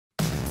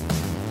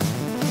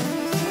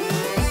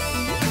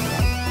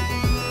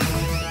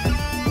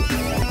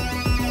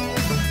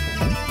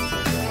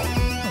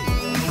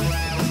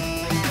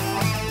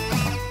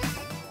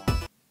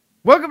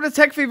Welcome to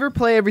Tech Fever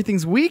Play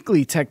Everything's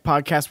weekly tech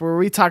podcast where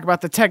we talk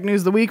about the tech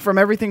news of the week from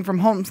everything from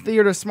home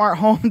theater, smart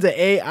home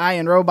to AI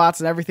and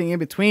robots and everything in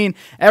between.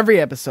 Every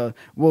episode,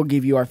 we'll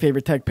give you our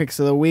favorite tech picks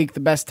of the week,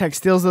 the best tech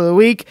steals of the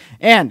week,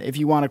 and if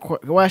you want a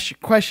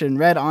question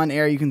read on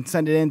air, you can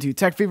send it in to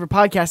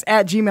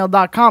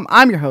techfeverpodcast@gmail.com.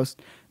 I'm your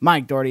host,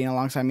 Mike Doherty, and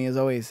alongside me as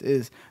always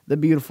is the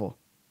beautiful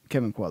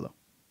Kevin Coello.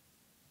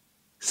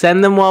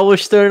 Send them while we're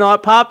still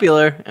not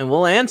popular, and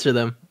we'll answer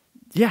them.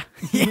 Yeah.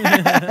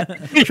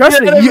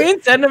 Trust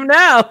me. Send them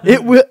now.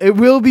 It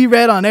will be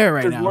read on air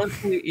right now.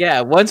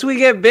 Once we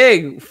get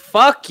big,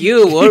 fuck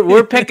you.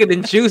 We're picking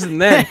and choosing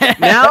then.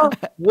 Now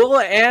we'll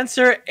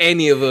answer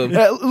any of them.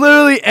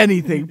 Literally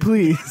anything,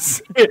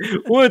 please.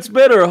 What's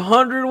better,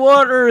 100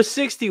 watt or a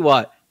 60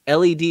 watt?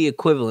 LED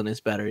equivalent is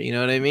better. You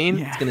know what I mean?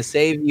 Yeah. It's gonna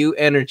save you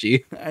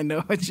energy. I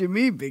know what you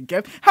mean, Big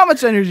Kev. How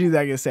much energy is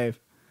that gonna save?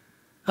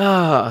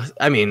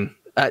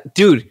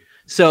 Dude.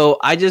 So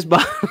I just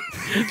bought.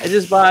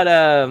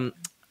 I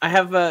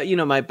have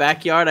my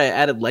backyard. I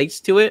added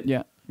lights to it.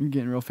 Yeah, you're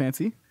getting real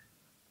fancy,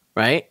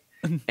 right?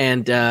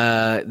 And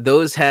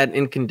those had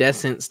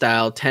incandescent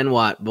style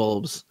 10-watt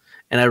bulbs,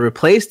 and I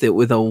replaced it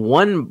with a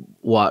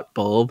 1-watt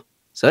bulb.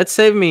 So it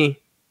saved me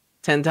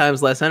 10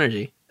 times less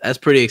energy. That's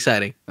pretty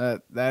exciting.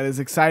 That is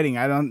exciting.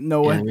 I don't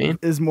know what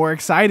is more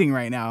exciting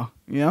right now.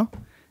 You know,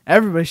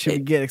 everybody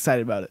should get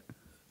excited about it.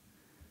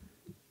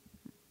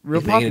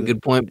 Real making a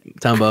good point,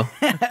 Tombo.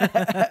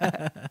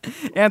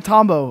 And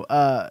Tombo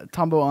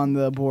on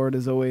the board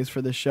as always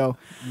for the show.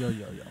 Yo.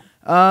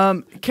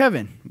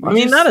 Kevin.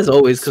 Not as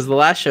always, because the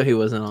last show he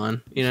wasn't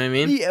on. You know what I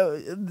mean? Yeah,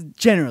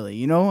 generally,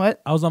 you know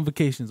what? I was on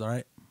vacations, all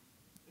right?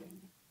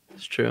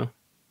 It's true.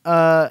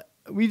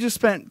 We just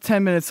spent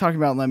 10 minutes talking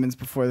about lemons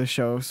before the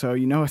show, so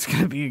you know it's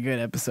going to be a good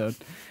episode.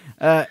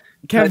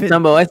 Kevin.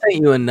 Tombo, I sent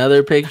you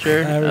another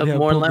picture of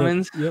more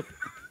lemons. Yep.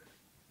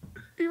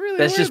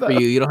 That's just for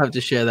you. You don't have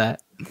to share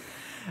that.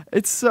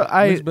 It's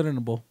it's better than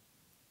a bowl.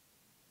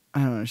 I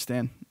don't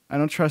understand. I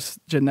don't trust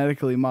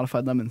genetically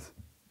modified lemons.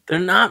 They're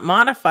not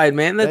modified,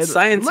 man. That's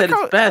science at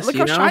its best. Look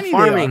how shiny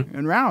farming they are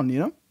and round. You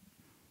know.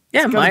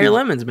 Yeah, Meyer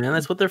lemons, man.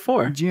 That's what they're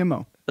for.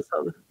 GMO.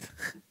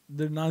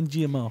 They're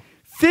non-GMO.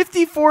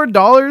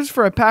 $54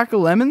 for a pack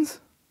of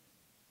lemons.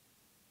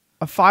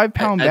 A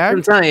 5-pound bag.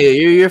 I'm telling you,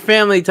 your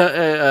family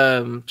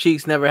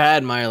cheeks never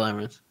had Meyer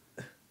lemons.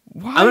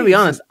 Why I'm gonna be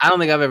honest. I don't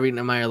think I've ever eaten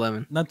a Meyer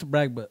lemon. Not to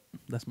brag, but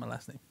that's my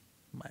last name,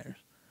 Myers.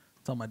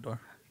 It's on my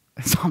door.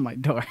 It's on my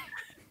door.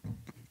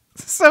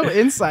 So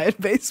inside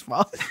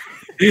baseball.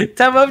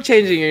 Time up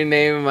changing your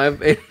name in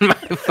my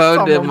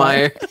phone to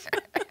Meyer.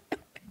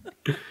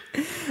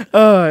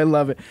 Oh, I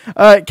love it.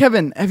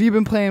 Kevin, have you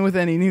been playing with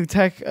any new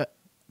tech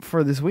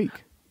for this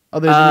week,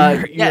 other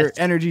than your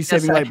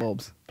energy-saving light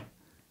bulbs?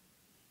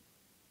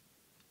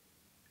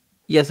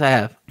 Yes, I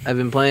have. I've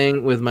been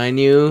playing with my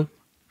new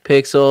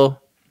Pixel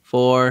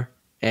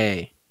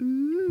 4a.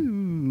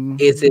 Ooh.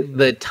 Is it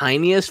the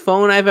tiniest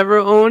phone I've ever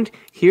owned?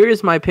 Here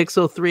is my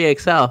Pixel 3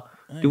 XL.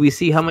 Do we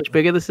see how much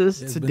bigger this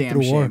is? It's a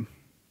damn shame.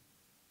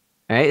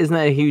 All right, isn't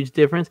that a huge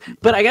difference?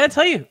 But I gotta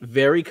tell you,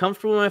 very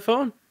comfortable with my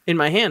phone in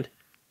my hand.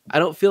 I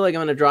don't feel like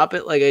I'm gonna drop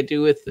it like I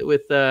do with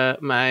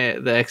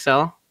the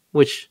XL.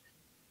 Which,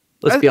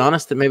 let's be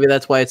honest, that maybe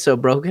that's why it's so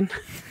broken.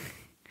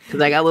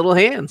 Because I got little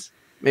hands.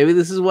 Maybe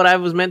this is what I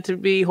was meant to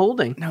be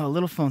holding. No,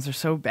 little phones are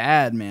so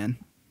bad, man.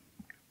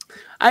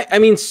 I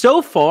mean,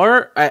 so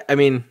far, I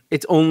mean,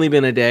 it's only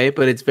been a day,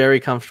 but it's very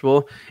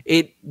comfortable.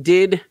 It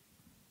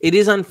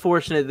is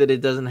unfortunate that it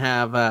doesn't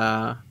have,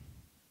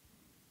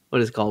 what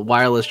is it called?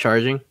 Wireless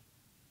charging.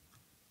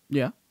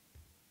 Yeah.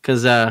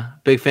 Because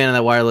big fan of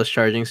that wireless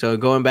charging. So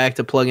going back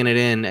to plugging it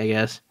in, I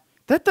guess.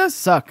 That does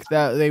suck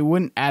that they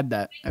wouldn't add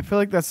that. I feel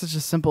like that's such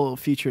a simple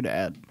feature to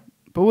add.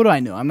 But what do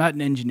I know? I'm not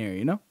an engineer,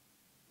 you know?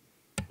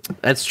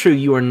 That's true.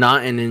 You are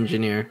not an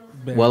engineer.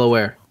 Bad. Well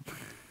aware.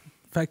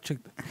 Fact check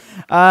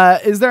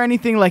that. Is there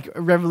anything like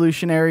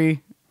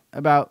revolutionary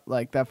about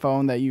like that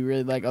phone that you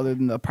really like other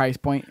than the price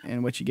point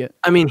and what you get?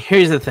 I mean,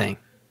 here's the thing.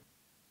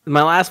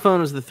 My last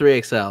phone was the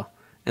 3XL.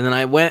 And then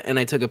I went and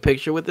I took a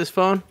picture with this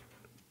phone.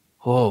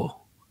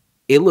 Oh,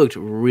 it looked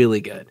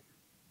really good.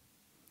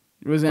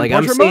 Was it in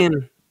portrait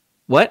mode?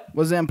 What?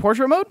 Was it in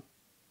portrait mode?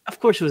 Of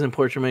course it was in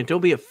portrait mode.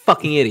 Don't be a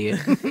fucking idiot.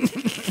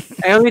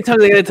 How many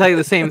times I gotta tell you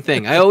the same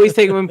thing? I always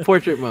take them in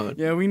portrait mode.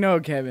 Yeah, we know,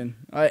 Kevin.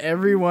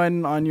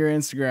 Everyone on your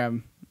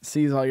Instagram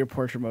sees all your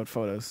portrait mode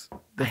photos.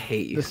 I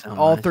hate you so much.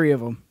 All 3 of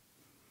them.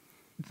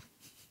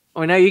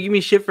 Oh, now you give me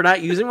shit for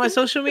not using my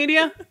social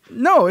media?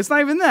 No, it's not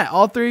even that.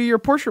 All 3 of your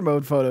portrait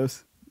mode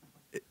photos.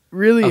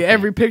 Really, okay.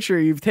 Every picture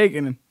you've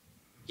taken.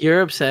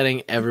 You're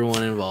upsetting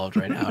everyone involved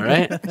right now,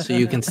 right? So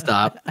you can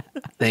stop.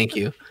 Thank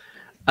you.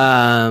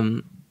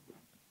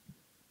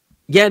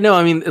 Yeah, no,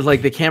 I mean,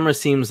 like the camera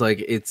seems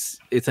like it's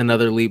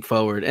another leap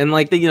forward, and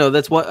like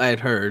that's what I had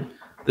heard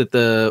that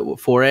the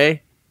 4A,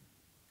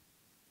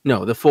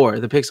 no, the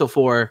Pixel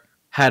 4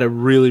 had a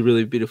really,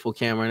 really beautiful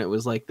camera, and it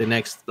was like the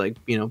next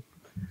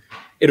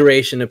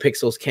iteration of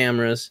Pixel's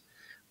cameras.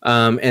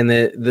 And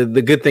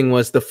the good thing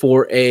was the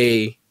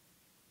 4A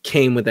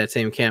came with that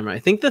same camera. I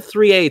think the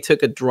 3A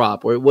took a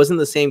drop where it wasn't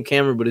the same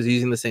camera, but is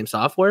using the same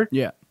software.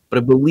 Yeah. But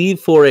I believe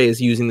 4A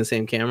is using the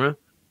same camera.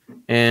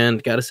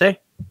 And gotta say,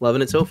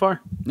 loving it so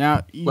far.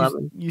 Now,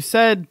 you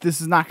said this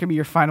is not going to be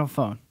your final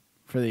phone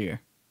for the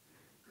year.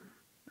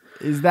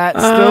 Is that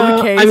still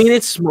the case? I mean,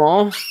 it's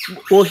small.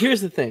 Well,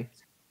 here's the thing.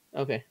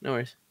 Okay, no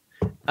worries.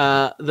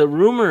 The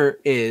rumor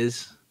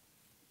is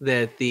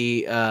that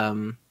the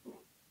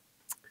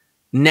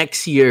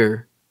next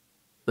year,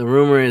 the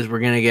rumor is we're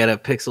going to get a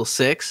Pixel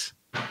 6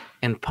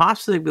 and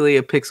possibly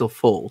a Pixel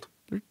Fold.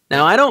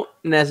 Now, I don't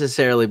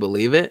necessarily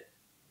believe it,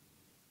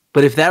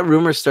 but if that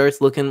rumor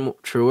starts looking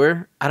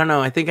truer, I don't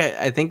know. I think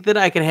that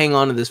I can hang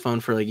on to this phone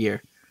for a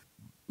year.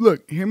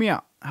 Look, hear me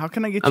out. How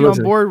can I get you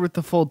on board with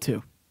the Fold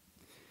 2?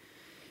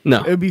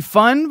 No. It would be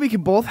fun. We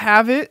could both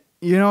have it.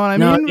 You know what I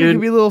mean? Dude, we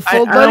could be little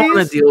Fold I buddies. don't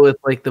want to deal with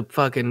like the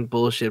fucking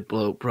bullshit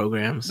bloat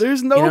programs.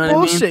 There's no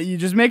bullshit. I mean? You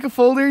just make a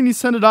folder and you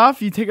send it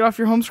off. You take it off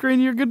your home screen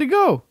and you're good to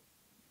go.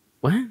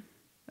 What?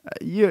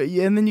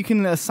 And then you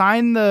can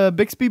assign the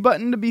Bixby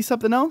button to be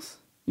something else.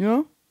 You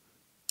know?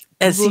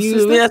 That's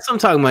what I'm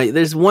talking about.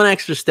 There's one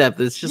extra step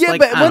that's just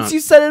like... Yeah, but once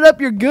you set it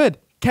up, you're good.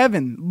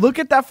 Kevin, look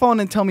at that phone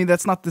and tell me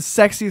that's not the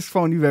sexiest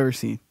phone you've ever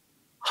seen.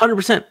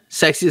 100%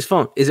 sexiest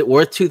phone. Is it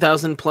worth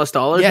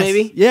 $2,000+ yes,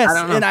 maybe? Yes, I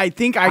don't know. And I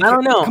think I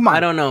don't know. Come on, I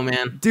don't know,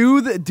 man.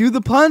 Do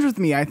the plunge with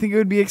me. I think it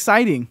would be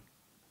exciting.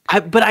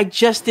 But I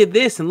just did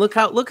this, and look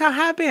how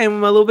happy I am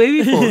with my little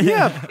baby phone.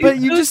 Yeah, but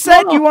you just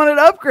said you wanted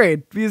to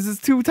upgrade because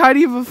it's too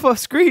tiny of a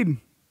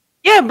screen.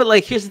 Yeah, but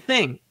like, here's the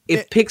thing: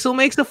 if Pixel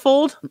makes a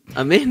Fold,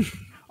 I'm in.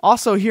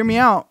 Also, hear me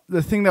out.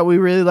 The thing that we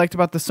really liked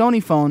about the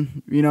Sony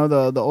phone, you know,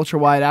 the ultra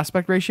wide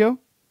aspect ratio.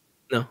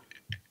 No.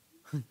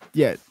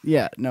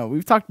 Yeah, no,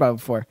 we've talked about it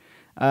before.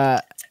 No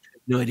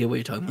idea what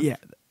you're talking about. Yeah.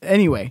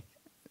 Anyway,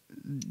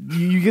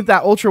 you get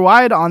that ultra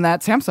wide on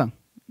that Samsung.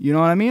 You know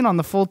what I mean? On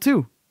the Fold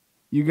 2,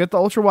 you get the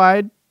ultra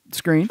wide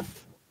screen,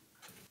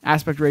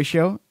 aspect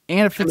ratio,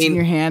 and it fits in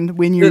your hand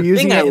when you're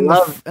using it.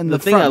 The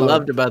thing I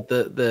loved about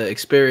the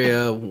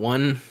Xperia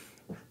 1,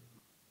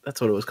 that's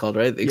what it was called,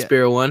 right? The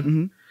Xperia 1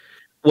 mm-hmm.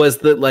 was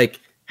that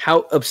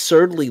how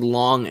absurdly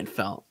long it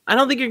felt. I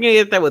don't think you're gonna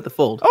get that with the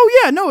Fold.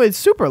 Oh yeah, no, it's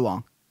super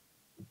long.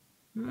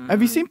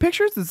 Have you seen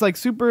pictures? It's like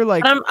super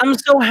like. I'm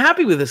so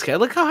happy with this guy.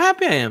 Look how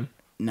happy I am.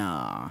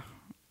 Nah,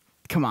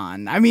 come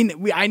on. I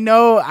mean, I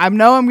know I'm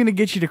gonna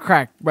get you to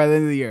crack by the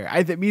end of the year.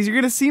 Because you're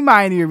gonna see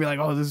mine and you're gonna be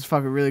like, oh, this is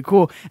fucking really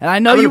cool. And I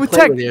know you would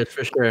tech. With yours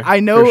for sure. I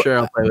know for sure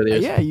I'll play with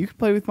yours. Yeah, you can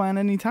play with mine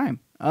anytime.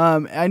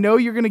 I know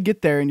you're gonna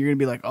get there and you're gonna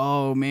be like,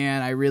 oh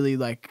man, I really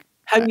like.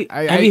 Have you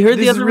heard the other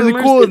This is really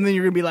rumors cool, and then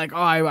you're gonna be like,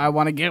 oh, I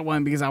want to get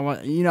one because I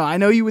want, I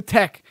know you with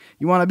tech,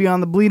 you want to be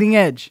on the bleeding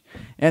edge,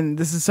 and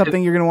this is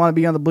something you're gonna want to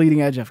be on the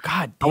bleeding edge of.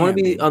 God damn, I want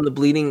to be on the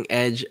bleeding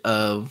edge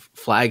of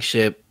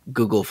flagship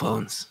Google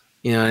phones.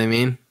 You know what I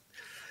mean?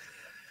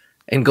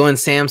 And going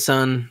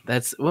Samsung,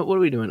 that's what are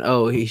we doing?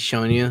 Oh, he's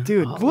showing you,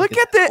 dude. Oh, look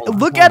at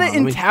it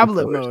in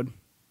tablet mode.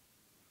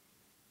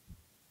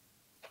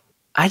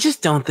 I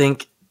just don't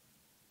think.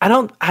 I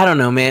don't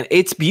know, man.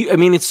 It's I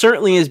mean, it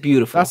certainly is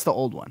beautiful. That's the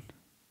old one.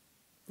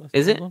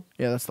 Is it?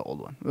 Yeah, that's the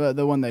old one.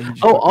 The one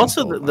that.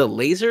 Also the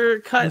laser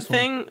cut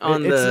thing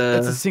on it's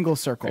a single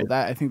circle. Right.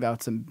 That I think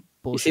that's some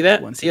bullshit. You see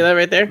that? See that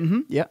right there?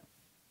 Mm-hmm. Yeah.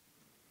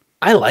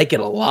 I like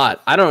it a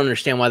lot. I don't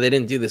understand why they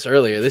didn't do this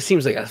earlier. This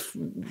seems like a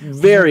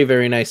very,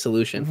 very nice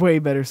solution. Way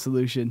better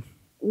solution.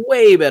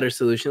 Way better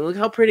solution. Look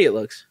how pretty it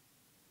looks.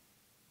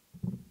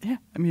 Yeah,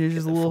 I mean, it's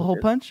just a little hole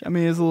punch. I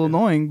mean, it's a little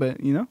annoying, but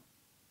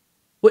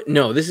What?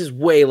 No, this is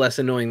way less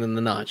annoying than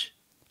the notch.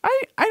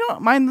 I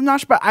don't mind the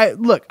notch, but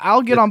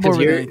I'll get on board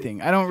with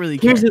anything. I don't really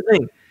care. Here's the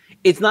thing.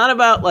 It's not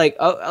about like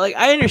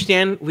I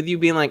understand with you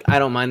being like, I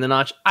don't mind the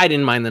notch. I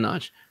didn't mind the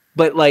notch.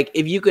 But like,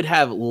 if you could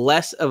have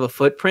less of a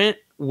footprint,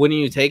 wouldn't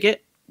you take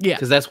it? Yeah.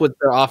 Because that's what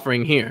they're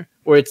offering here.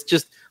 Where it's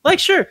just like,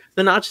 sure,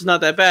 the notch is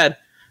not that bad,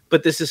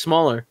 but this is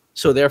smaller.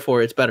 So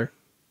therefore it's better.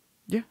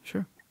 Yeah,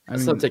 sure.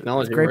 That's how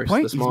technology great works.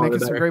 Point. He's making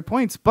some great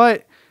points.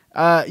 But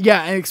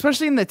yeah, and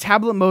especially in the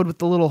tablet mode with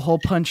the little hole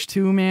punch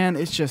too, man,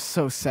 it's just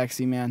so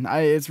sexy, man.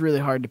 It's really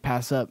hard to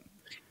pass up.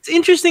 It's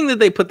interesting that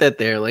they put that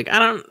there. Like, I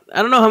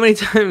don't know how many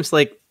times,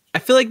 like, I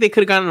feel like they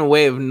could have gotten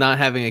away of not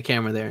having a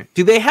camera there.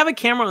 Do they have a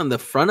camera on the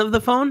front of the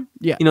phone?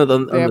 Yeah. On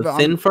the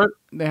thin front?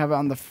 They have it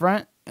on the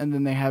front, and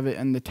then they have it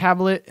in the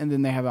tablet, and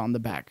then they have it on the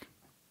back.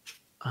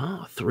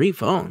 Oh, 3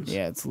 phones.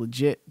 Yeah, it's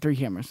legit 3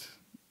 cameras.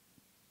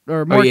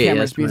 Or more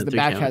cameras because the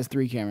back has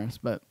 3 cameras,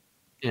 but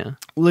yeah,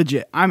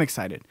 legit. I'm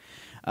excited.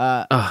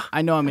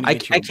 I know I'm going to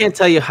get you. I can't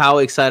tell you how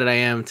excited I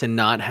am to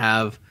not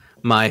have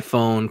my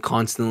phone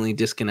constantly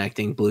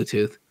disconnecting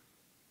Bluetooth.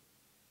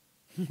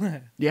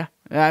 Yeah.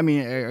 I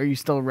mean, are you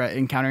still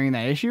encountering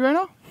that issue right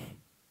now?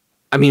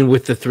 I mean,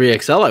 with the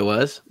 3XL, I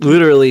was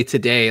literally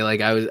today.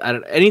 Like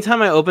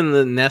anytime I open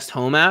the Nest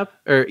Home app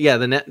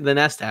the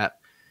Nest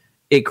app,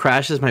 it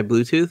crashes my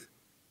Bluetooth.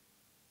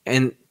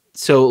 And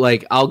so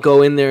like, I'll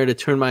go in there to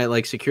turn my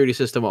like security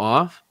system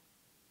off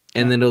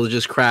and then it'll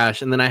just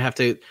crash. And then I have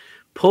to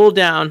pull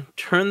down,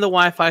 turn the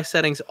Wi-Fi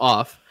settings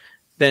off,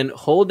 then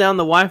hold down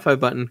the Wi-Fi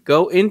button,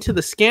 go into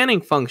the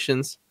scanning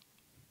functions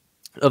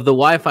of the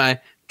Wi-Fi,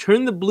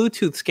 turn the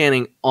Bluetooth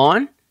scanning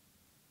on,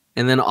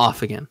 and then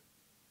off again.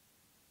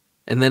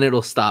 And then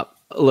it'll stop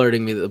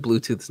alerting me that the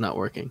Bluetooth is not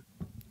working.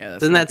 Yeah,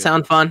 doesn't that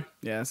sound fun?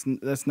 Yeah,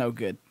 that's no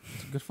good.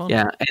 It's good phone.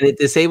 Yeah, and it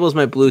disables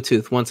my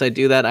Bluetooth. Once I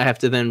do that, I have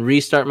to then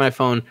restart my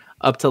phone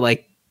up to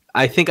like,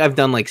 I think I've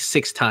done like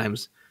 6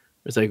 times.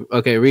 It's like,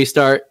 okay,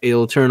 restart,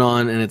 it'll turn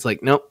on, and it's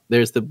like, nope,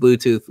 there's the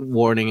Bluetooth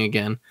warning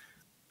again.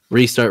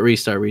 Restart.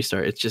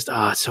 It's just,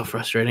 it's so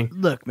frustrating.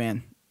 Look,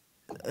 man,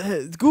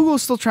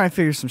 Google's still trying to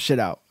figure some shit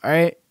out, all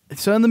right?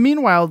 So in the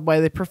meanwhile,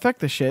 while they perfect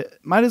the shit,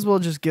 might as well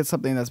just get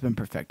something that's been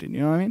perfected.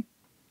 You know what I mean?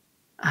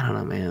 I don't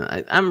know,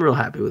 man. I'm real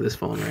happy with this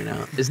phone right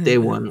now. It's day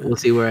one. We'll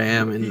see where I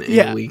am in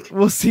a week.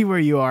 We'll see where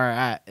you are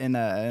at in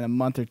a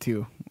month or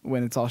two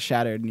when it's all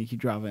shattered and you keep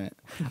dropping it.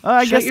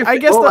 I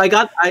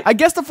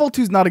guess the Fold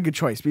 2 is not a good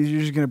choice because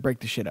you're just gonna break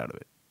the shit out of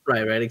it.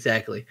 Right,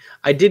 exactly.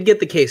 I did get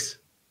the case.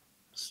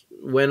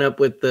 Went up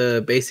with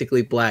the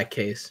basically black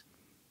case,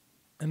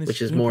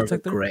 which is more of a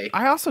gray.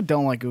 I also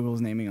don't like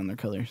Google's naming on their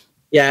colors.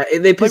 Yeah,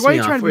 they piss me off. Why are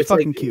you trying to be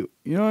fucking cute?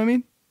 You know what I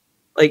mean?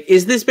 Like,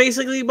 is this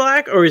basically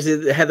black or is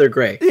it heather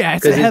gray? Yeah,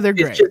 it's heather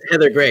gray. It's just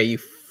heather gray. You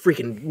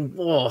freaking,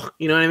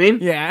 you know what I mean?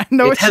 Yeah,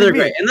 no, it's heather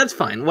gray, and that's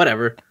fine.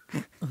 Whatever.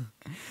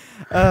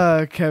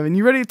 Kevin,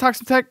 you ready to talk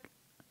some tech?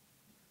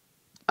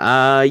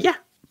 Yeah,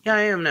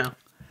 I am now.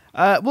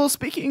 Well,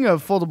 speaking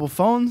of foldable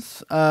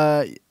phones,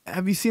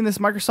 have you seen this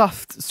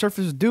Microsoft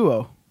Surface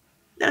Duo?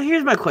 Now,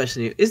 here's my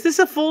question to you. Is this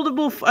a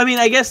foldable? I mean,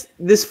 I guess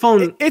this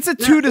phone... It's a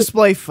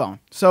 2-display phone.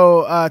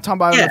 So,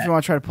 Tom, I don't know if you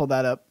want to try to pull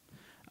that up.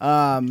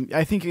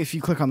 I think if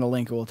you click on the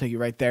link, it will take you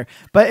right there.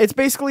 But it's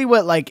basically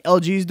what like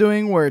LG is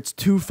doing, where it's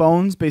 2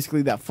 phones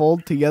basically that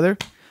fold together.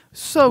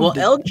 So, well,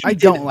 LG I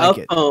don't like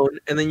it. Phone,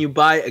 and then you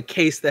buy a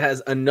case that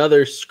has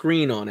another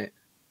screen on it.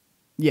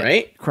 Yeah,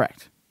 right?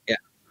 Correct. Yeah.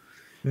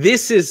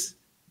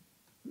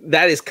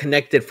 That is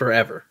connected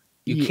forever.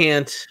 You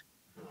can't...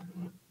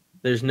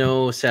 There's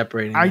no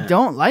separating. I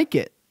don't like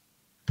it.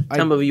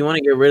 Tumbo, you want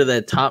to get rid of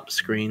that top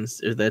screens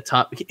or that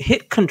top?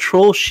 Hit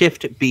Control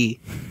Shift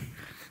B.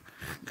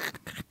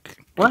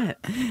 What?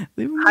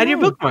 Hide your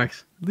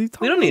bookmarks. We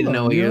don't need to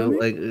know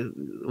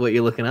what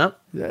you're looking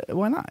up.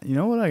 Why not? You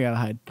know what? I gotta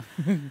hide.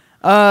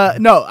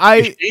 No,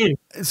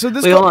 So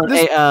this. Wait, hold on.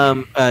 Hey,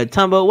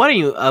 Tumbo, why don't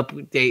you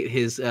update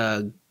his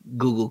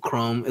Google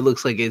Chrome? It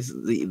looks like it's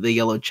the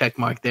yellow check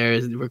mark there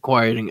is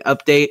requiring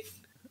update.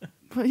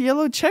 What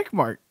yellow check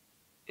mark?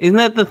 Isn't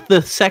that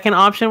the second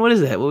option? What is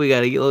that? Well, we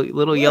got a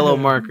little yellow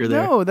marker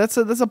there. No, that's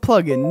a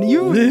plugin.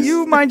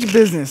 You mind your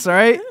business, all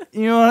right?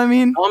 You know what I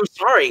mean? Oh, I'm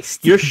sorry.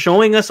 You're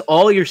showing us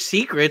all your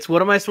secrets.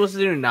 What am I supposed to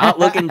do? Not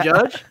look and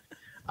judge?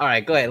 All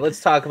right, go ahead.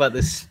 Let's talk about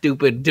this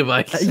stupid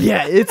device.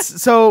 Yeah,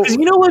 it's so... You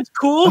know what's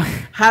cool?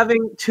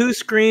 Having 2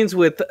 screens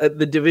with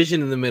the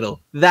division in the middle.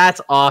 That's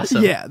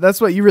awesome. Yeah,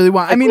 that's what you really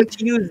want. I mean, let's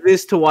use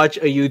this to watch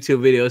a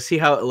YouTube video, see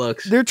how it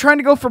looks. They're trying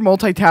to go for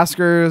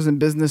multitaskers and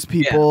business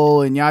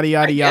people and yada,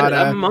 yada, yada.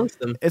 I'm amongst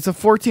them. It's a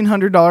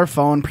 $1,400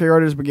 phone.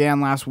 Pre-orders began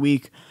last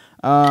week.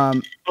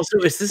 Also,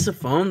 is this a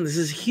phone? This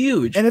is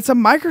huge. And it's a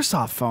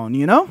Microsoft phone,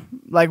 you know?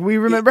 Like, we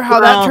remember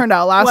how that turned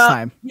out last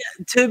time. Yeah,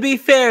 to be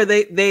fair,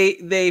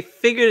 they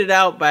figured it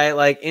out by,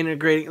 like,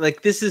 integrating...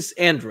 Like, this is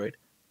Android.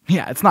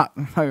 Yeah, it's not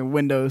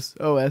Windows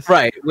OS.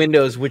 Right,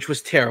 Windows, which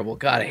was terrible.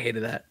 God, I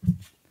hated that.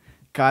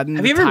 God,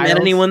 have you ever met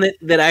anyone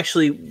that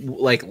actually,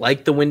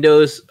 liked the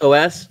Windows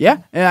OS?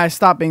 Yeah, and I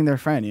stopped being their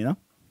friend, you know?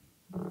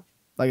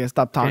 Like, I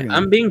stopped talking to them.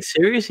 I'm being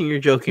serious and you're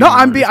joking. No,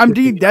 I'm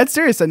being dead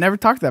serious. I never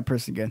talked to that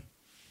person again.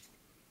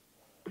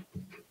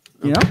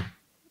 You know?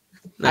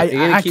 No,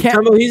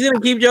 he's gonna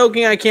keep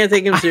joking. I can't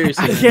take him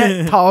seriously. I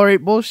can't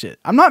tolerate bullshit.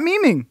 I'm not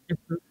memeing.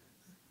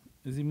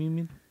 Is he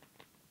memeing?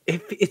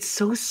 It's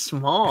so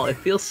small. It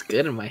feels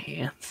good in my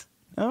hands.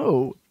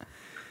 Oh,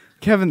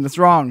 Kevin, that's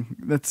wrong.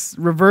 That's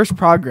reverse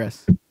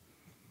progress.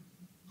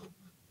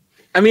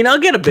 I mean, I'll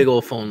get a big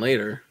old phone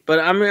later, but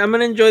I'm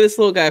gonna enjoy this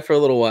little guy for a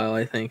little while.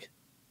 I think.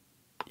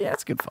 Yeah,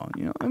 it's a good phone.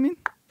 You know what I mean?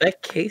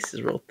 That case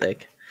is real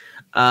thick.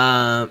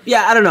 Yeah,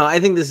 I don't know. I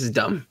think this is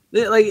dumb.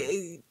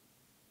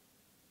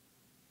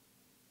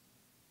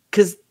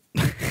 Because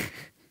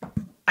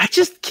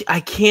I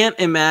can't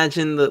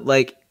imagine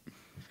that,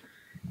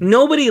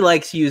 nobody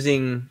likes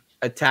using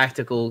a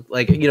tactical,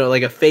 like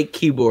a fake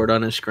keyboard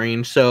on a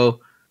screen. So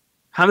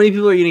how many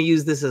people are going to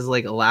use this as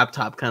like a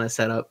laptop kind of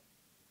setup?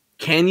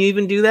 Can you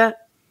even do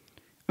that?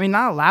 I mean,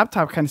 not a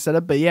laptop kind of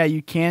setup, but yeah,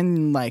 you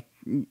can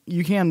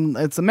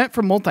it's meant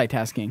for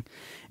multitasking.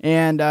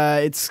 And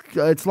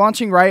it's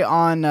launching right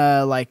on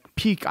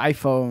peak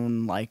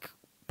iPhone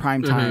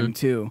prime time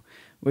too.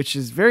 Which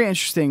is very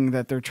interesting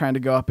that they're trying to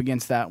go up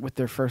against that with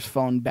their first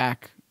phone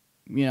back,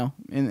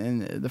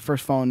 in the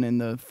first phone in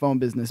the phone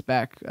business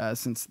back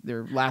since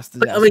their last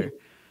disaster. I mean,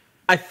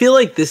 I feel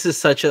like this is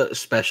such a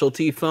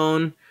specialty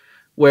phone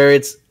where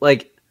it's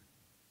like,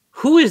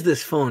 who is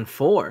this phone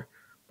for?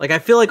 Like, I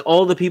feel like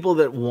all the people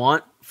that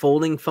want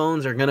folding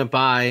phones are going to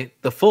buy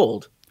the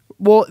Fold.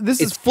 Well, this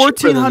is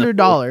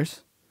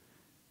 $1,400.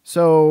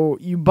 So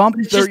you bump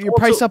It's your just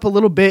price also- up a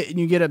little bit, and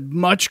you get a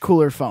much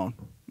cooler phone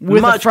with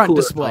a Much front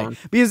cooler display. phone.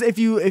 Because if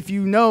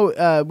you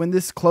know when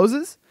this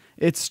closes,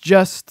 it's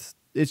just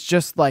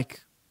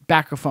like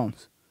back of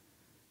phones.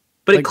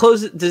 But like- it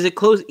closes. Does it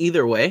close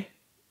either way?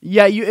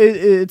 Yeah,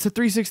 it's a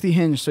 360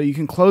 hinge, so you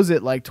can close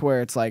it like to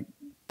where it's like,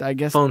 I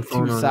guess, Phone two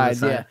on the sides.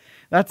 side. Yeah,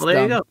 that's Well,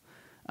 there dumb. you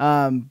go.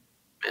 Um,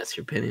 That's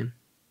your opinion.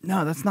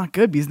 no, that's not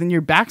good because then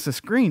your back's a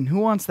screen. Who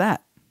wants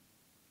that?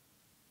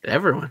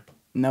 Everyone.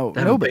 No, Have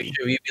a nobody.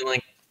 picture of you being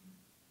like,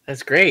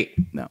 "That's great."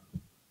 No,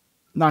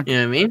 not You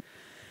know what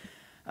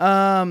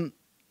I mean?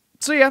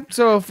 So yeah,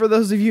 so for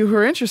those of you who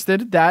are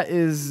interested, that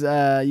is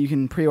you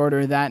can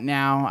pre-order that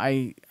now.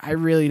 I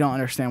really don't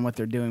understand what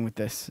they're doing with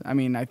this. I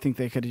mean, I think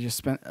they could have just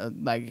spent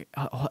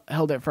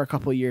held it for a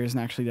couple of years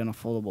and actually done a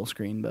foldable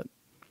screen, but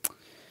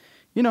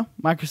you know,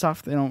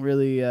 Microsoft, they don't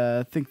really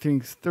think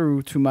things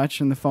through too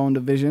much in the phone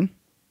division.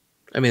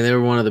 I mean, they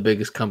were one of the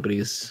biggest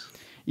companies.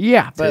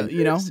 Yeah, but Take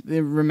you know, this.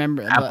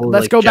 remember, Apple,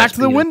 let's like, go back just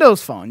to the beat 'em.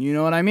 Windows Phone. You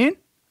know what I mean?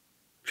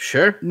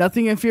 Sure.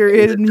 Nothing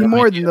infuriated me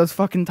more than idea. those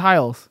fucking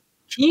tiles.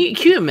 Can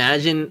you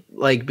imagine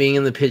like being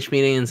in the pitch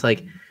meeting and it's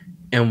like,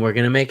 and we're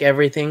gonna make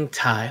everything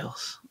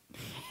tiles.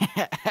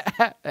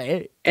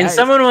 Hey, And guys.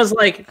 someone was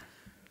like,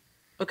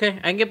 okay,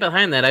 I can get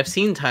behind that. I've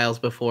seen tiles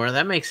before.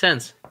 That makes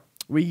sense.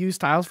 We use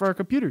tiles for our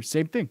computers.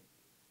 Same thing.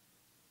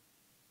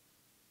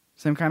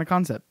 Same kind of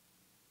concept.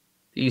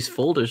 You use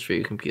folders for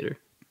your computer.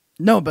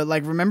 No, but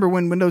like, remember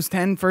when Windows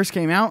 10 first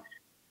came out?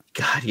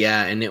 God,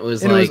 yeah, and it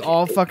was And like it was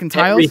all fucking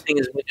tiles? Everything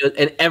is Windows,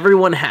 and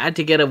everyone had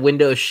to get a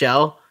Windows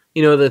shell.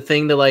 You know, the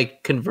thing to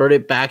like convert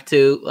it back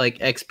to like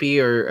XP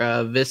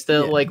or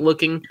Vista, Yeah. like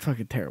looking.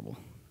 Fucking terrible.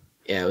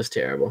 Yeah, it was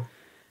terrible.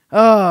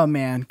 Oh,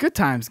 man. Good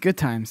times. Good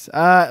times.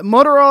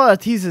 Motorola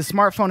teases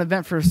smartphone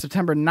event for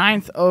September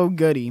 9th. Oh,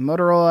 goody.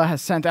 Motorola has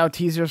sent out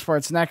teasers for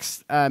its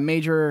next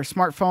major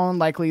smartphone,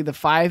 likely the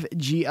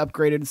 5G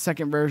upgraded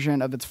second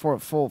version of its full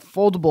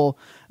foldable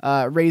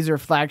Razr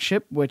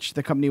flagship, which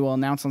the company will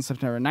announce on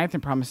September 9th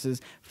and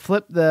promises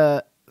flip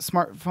the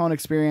smartphone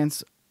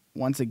experience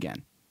once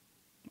again.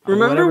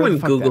 Remember Whatever the when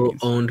fuck that Google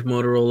means. owned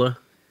Motorola?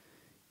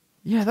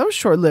 Yeah, that was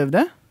short-lived,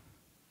 huh?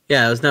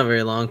 Yeah, it was not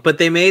very long, but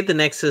they made the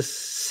Nexus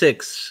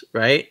 6,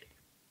 right?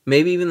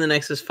 Maybe even the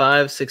Nexus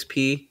 5,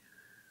 6P.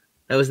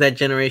 That was that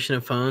generation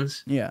of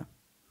phones. Yeah.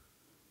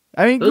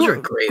 I mean, Those are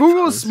great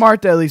Google's phones.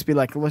 smart to at least be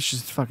like, let's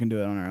just fucking do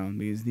it on our own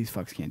because these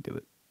fucks can't do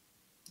it.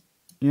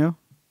 You know?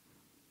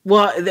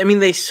 Well, I mean,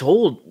 they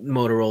sold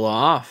Motorola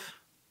off.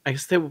 I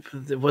guess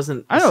it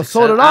wasn't. I a know, success.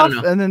 sold it I off,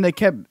 don't know. and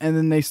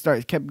then they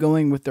kept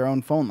going with their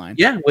own phone line.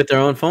 Yeah, with their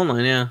own phone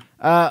line. Yeah.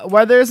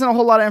 While there isn't a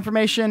whole lot of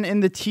information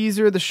in the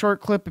teaser, the short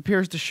clip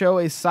appears to show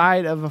a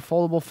side of a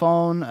foldable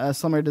phone,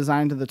 similar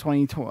design to the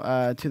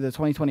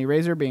 2020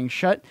 Razr being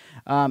shut.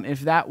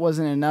 If that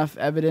wasn't enough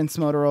evidence,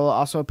 Motorola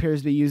also appears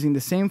to be using the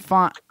same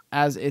font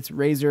as its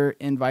Razr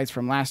invites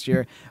from last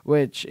year,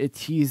 which it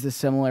teased a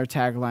similar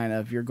tagline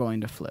of "You're going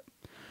to flip."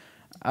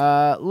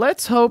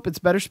 Let's hope it's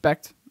better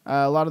spec.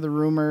 A lot of the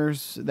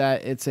rumors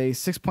that it's a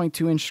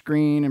 6.2-inch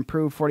screen,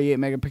 improved 48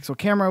 megapixel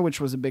camera,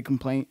 which was a big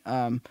complaint,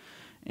 and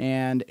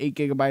 8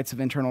 gigabytes of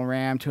internal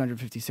RAM,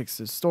 256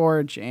 of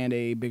storage, and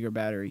a bigger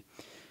battery.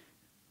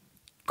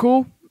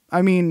 Cool.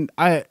 I mean,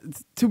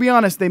 to be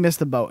honest, they missed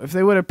the boat. If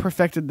they would have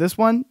perfected this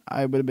one,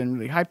 I would have been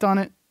really hyped on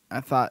it.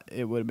 I thought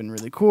it would have been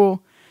really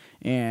cool,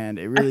 and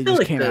it really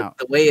just came out.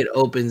 The way it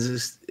opens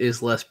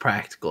is less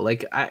practical.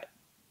 Like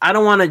I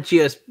don't want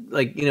a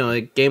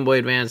a Game Boy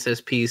Advance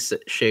SP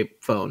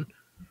shaped phone.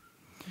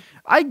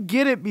 I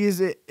get it because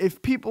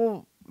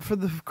for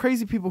the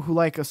crazy people who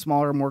like a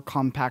smaller, more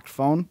compact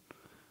phone,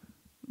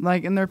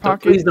 like in their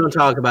pocket. Please don't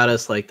talk about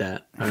us like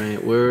that. All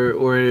right, we're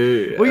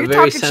Well, you're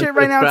very talking shit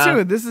right now sensitive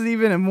too. This is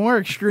even a more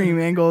extreme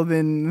angle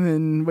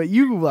than what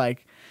you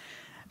like.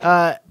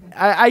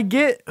 I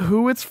get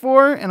who it's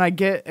for, and I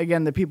get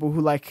again the people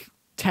who like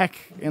tech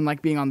and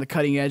like being on the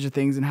cutting edge of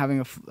things and having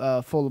a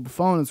foldable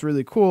phone. It's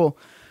really cool.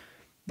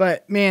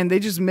 But man, they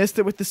just missed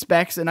it with the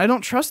specs, and I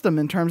don't trust them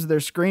in terms of their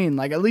screen.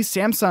 Like at least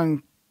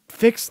Samsung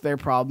fixed their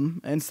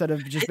problem instead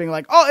of just being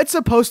like, "Oh, it's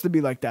supposed to be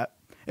like that."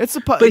 It's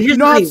supposed. But You here's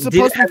know the how thing. it's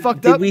supposed to be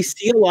fucked up. Did we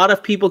see a lot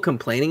of people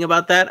complaining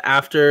about that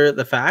after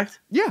the fact?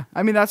 Yeah,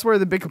 I mean that's where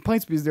the big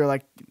complaints because they're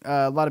like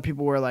a lot of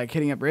people were like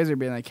hitting up Razer,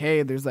 being like,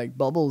 "Hey, there's like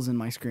bubbles in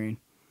my screen,"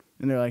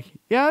 and they're like,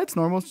 "Yeah, it's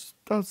normal. It's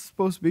how it's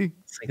supposed to be."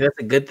 It's like that's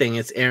a good thing.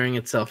 It's airing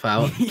itself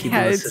out, keeping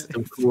the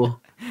system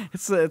cool.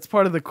 It's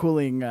part of the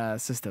cooling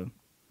system.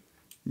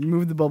 You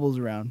move the bubbles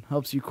around,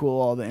 helps you cool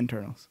all the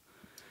internals.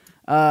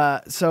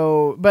 But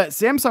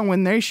Samsung,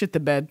 when they shit the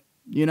bed,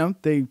 you know,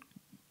 they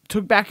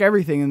took back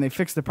everything and they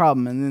fixed the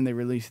problem and then they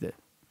released it.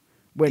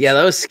 Which, Yeah,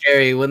 that was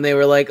scary when they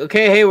were like,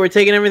 "Okay, hey, we're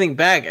taking everything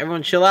back.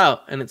 Everyone, chill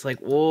out." And it's like,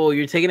 "Whoa,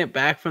 you're taking it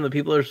back from the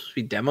people that are supposed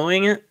to be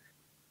demoing it."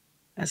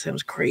 That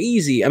sounds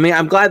crazy. I mean,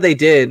 I'm glad they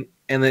did,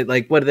 and they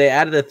they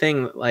added a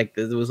thing like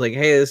it was like,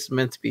 "Hey, this is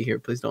meant to be here.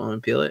 Please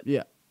don't unpeel it."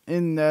 Yeah.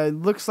 And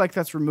looks like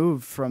that's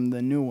removed from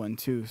the new one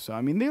too. So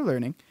I mean, they're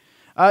learning.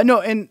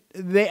 No, and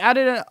they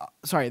added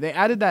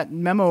that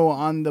memo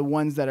on the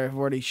ones that have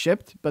already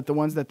shipped, but the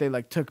ones that they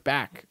like took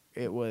back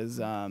it was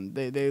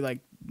they like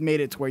made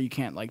it to where you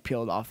can't like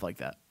peel it off like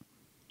that.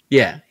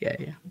 Yeah.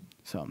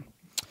 So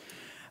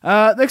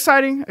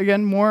exciting.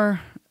 Again, more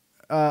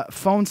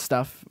phone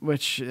stuff,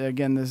 which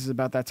again, this is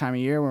about that time of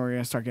year when we're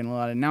going to start getting a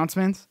lot of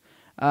announcements.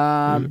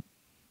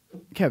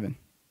 Kevin,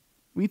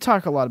 we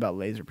talk a lot about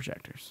laser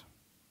projectors,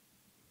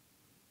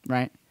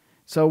 right?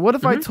 So what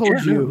if I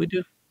told you we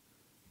do.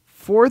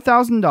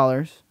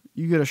 $4,000,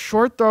 you get a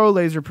short throw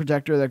laser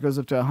projector that goes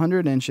up to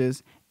 100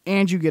 inches,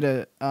 and you get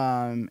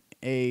a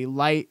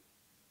light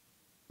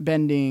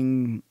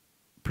bending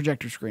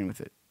projector screen with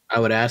it? I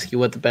would ask you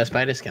what the Best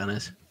Buy discount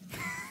is.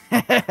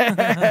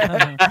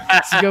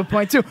 That's a good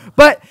point too.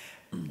 But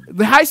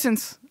the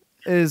Hisense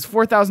is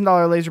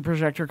 $4,000 laser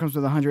projector, comes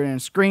with a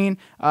 100-inch screen.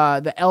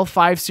 The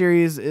L5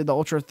 series,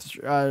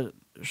 the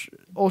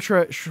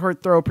ultra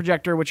short throw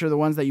projector, which are the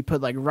ones that you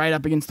put like right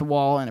up against the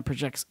wall and it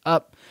projects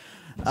up.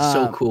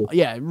 So cool.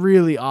 Yeah,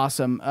 really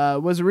awesome.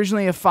 Was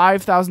originally a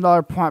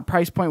 $5,000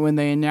 price point when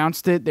they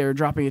announced it. They were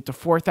dropping it to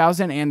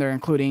 $4,000, and they're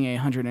including a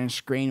 100-inch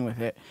screen with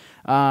it.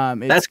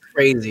 That's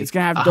crazy. It's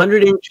gonna have a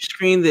 100-inch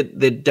screen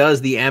that does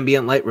the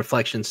ambient light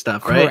reflection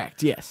stuff, right?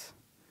 Correct. Yes.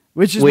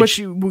 Which is what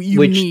you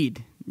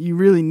need. You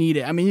really need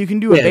it. I mean, you can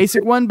do a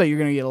basic one, but you're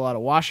going to get a lot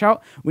of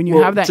washout. When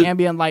you have that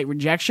ambient light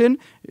rejection,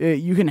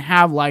 you can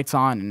have lights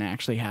on and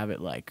actually have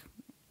it like...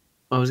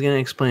 I was going to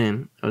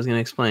explain.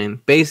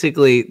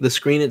 Basically, the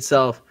screen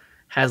itself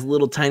has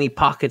little tiny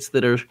pockets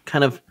that are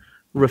kind of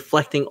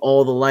reflecting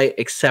all the light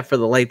except for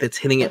the light that's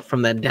hitting it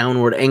from that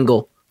downward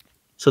angle.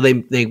 So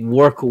they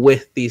work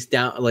with these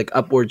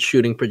upward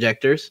shooting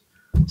projectors.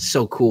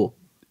 So cool.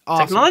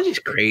 Awesome. Technology's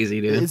crazy,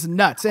 dude. It's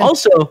nuts. And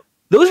also,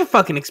 those are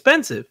fucking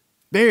expensive.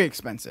 Very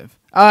expensive.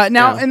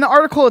 Now, in the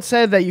article, it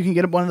said that you can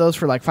get one of those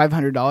for like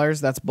 $500.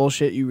 That's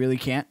bullshit. You really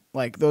can't.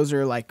 Like, those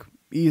are like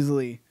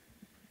easily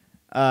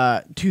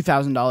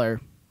 $2,000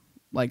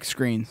 like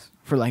screens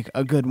for like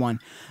a good one.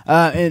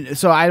 And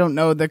so I don't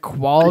know the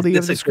quality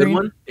of the screen. Good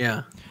one?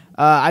 Yeah.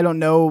 I don't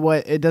know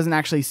it doesn't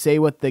actually say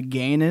what the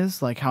gain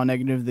is, like how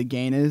negative the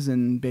gain is,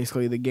 and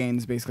basically the gain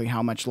is basically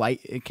how much light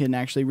it can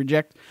actually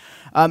reject.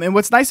 And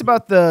what's nice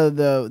about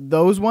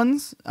those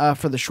ones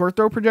for the short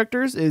throw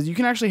projectors is you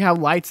can actually have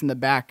lights in the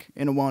back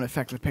and it won't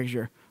affect the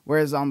picture.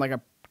 Whereas on like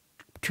a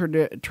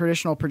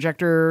traditional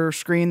projector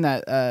screen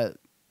that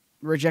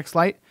rejects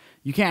light,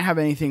 you can't have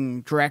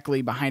anything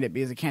directly behind it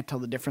because it can't tell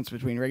the difference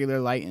between regular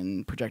light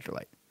and projector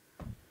light.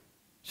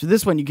 So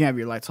this one you can have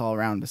your lights all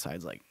around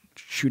besides like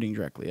shooting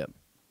directly up,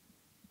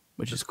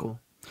 which is cool.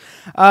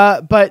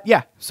 But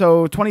yeah,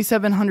 so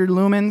 2,700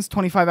 lumens,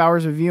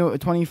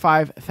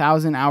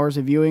 25,000 hours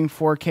of viewing,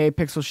 4K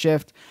pixel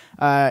shift,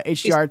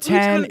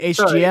 HDR10,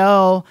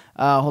 HDL.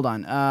 Hold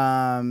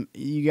on.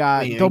 You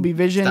got Dolby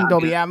Vision,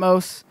 Dolby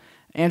Atmos,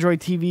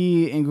 Android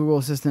TV, and Google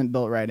Assistant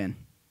built right in.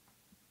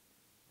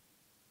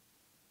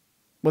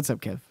 What's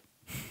up, Kev?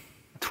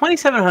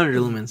 2,700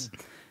 lumens.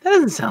 That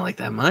doesn't sound like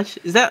that much.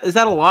 Is that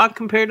a lot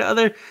compared to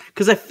other?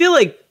 Because I feel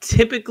like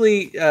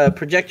typically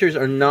projectors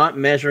are not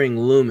measuring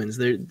lumens.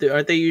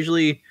 Aren't they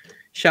usually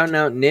shouting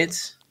out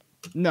nits?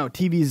 No,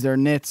 TVs they're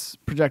nits.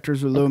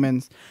 Projectors are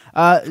lumens.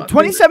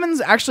 27 is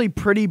actually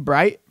pretty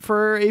bright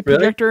for a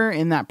projector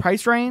in that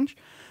price range.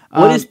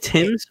 What is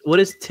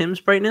Tim's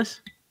brightness?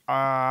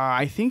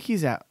 I think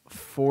he's at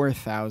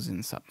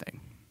 4,000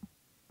 something.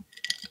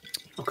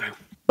 Okay,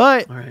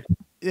 but all right.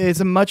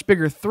 It's a much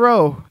bigger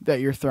throw that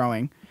you're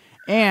throwing.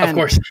 And of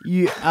course,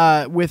 you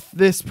with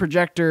this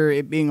projector,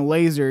 it being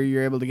laser,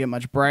 you're able to get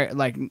much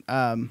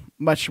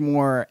much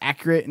more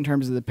accurate in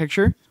terms of the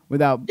picture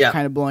without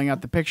kind of blowing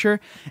out the picture.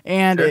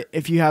 And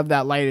if you have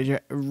that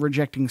light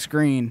rejecting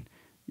screen,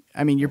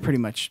 I mean, you're pretty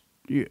much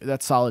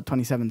that's solid.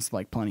 27's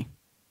like plenty.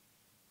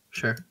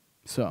 Sure.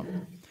 So,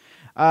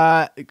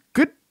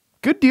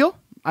 good deal.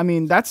 I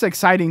mean, that's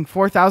exciting.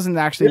 4,000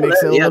 actually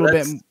makes it a little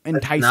bit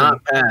enticing. That's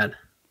not bad.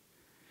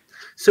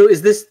 So,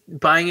 is this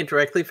buying it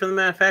directly from the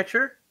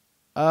manufacturer?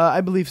 I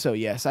believe so,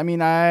 yes. I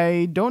mean,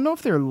 I don't know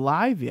if they're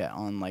live yet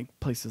on like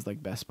places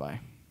like Best Buy.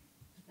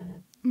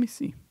 Let me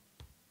see.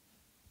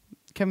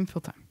 Kevin,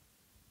 fill time.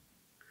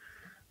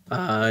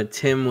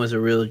 Tim was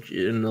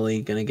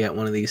originally going to get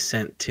one of these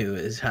sent to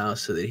his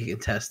house so that he can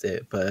test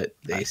it, but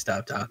they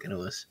stopped talking to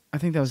us. I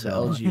think that was the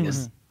LG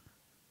one.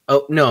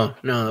 Oh, no,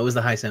 it was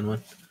the Hisense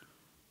one.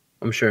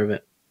 I'm sure of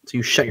it. So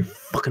you shut your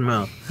fucking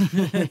mouth.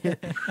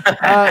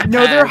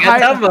 No,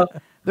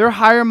 they're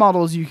higher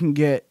models you can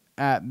get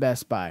at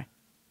Best Buy.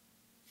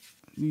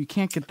 You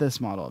can't get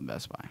this model at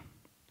Best Buy.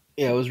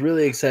 Yeah, I was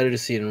really excited to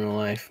see it in real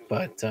life,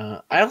 but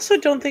I also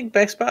don't think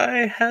Best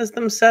Buy has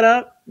them set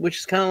up, which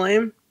is kind of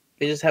lame.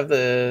 They just have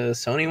the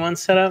Sony one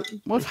set up.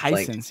 Well, it's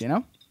Hisense, you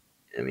know?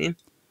 I mean,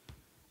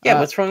 yeah,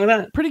 what's wrong with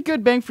that? Pretty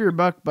good bang for your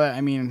buck, but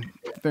I mean,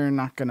 they're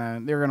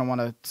gonna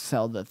want to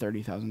sell the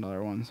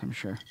 $30,000 ones, I'm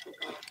sure.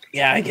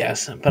 Yeah, I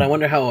guess, but I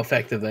wonder how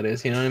effective that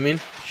is. You know what I mean?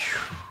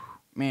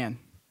 Man,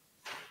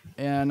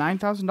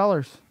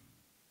 $9,000.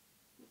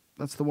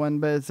 That's the one,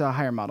 but it's a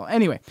higher model.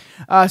 Anyway,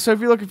 so if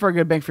you're looking for a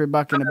good bang for your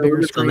buck and a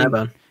bigger screen,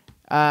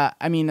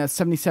 I mean, a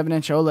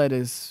 77-inch OLED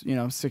is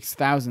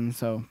 $6,000.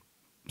 So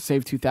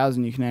save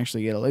 $2,000, you can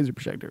actually get a laser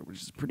projector,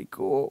 which is pretty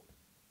cool.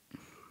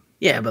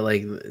 Yeah, but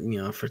like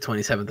for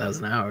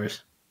 27,000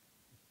 hours.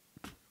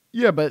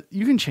 Yeah, but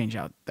you can change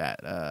out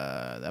that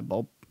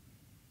bulb.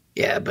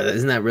 Yeah, but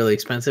isn't that really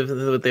expensive?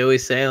 That's what they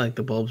always say. Like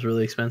the bulb's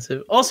really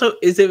expensive. Also,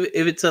 if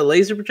it's a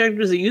laser projector,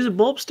 does it use a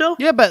bulb still?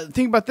 Yeah, but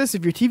think about this: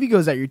 if your TV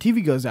goes out, your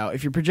TV goes out.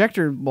 If your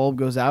projector bulb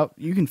goes out,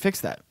 you can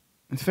fix that.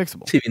 It's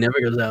fixable. TV never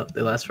goes out.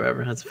 They last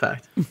forever. That's a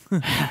fact.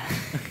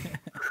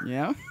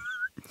 Yeah.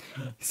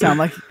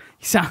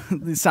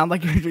 You sound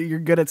like you're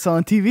good at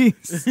selling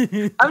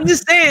TVs. I'm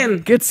just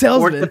saying. Good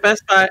salesman. Worked at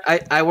Best Buy.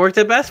 I worked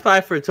at Best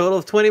Buy for a total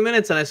of 20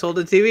 minutes, and I sold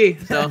a TV.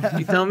 So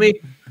you tell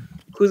me,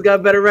 who's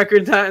got better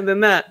record time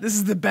than that? This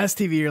is the best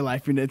TV of your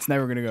life. It's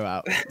never gonna go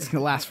out. It's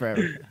gonna last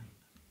forever.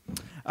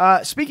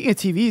 Speaking of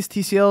TVs,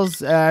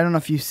 TCL's. I don't know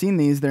if you've seen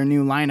these. Their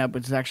new lineup,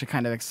 which is actually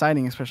kind of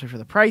exciting, especially for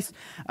the price.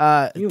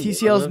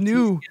 TCL's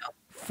new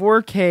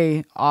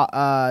 4K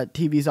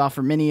TVs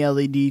offer mini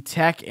LED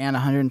tech and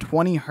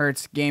 120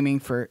 hertz gaming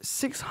for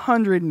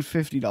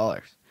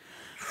 $650.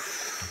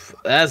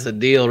 That's a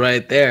deal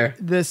right there.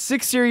 The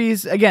 6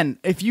 series, again,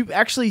 if you've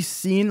actually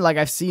seen, like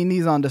I've seen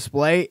these on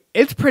display,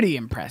 it's pretty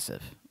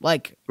impressive.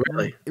 Like,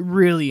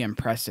 really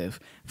impressive.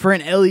 For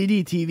an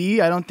LED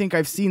TV, I don't think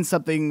I've seen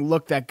something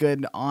look that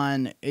good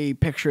on a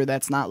picture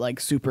that's not like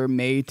super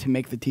made to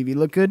make the TV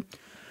look good.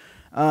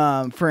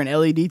 For an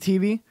LED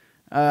TV.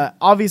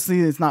 Obviously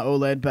it's not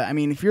OLED, but I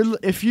mean, if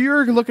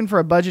you're looking for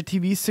a budget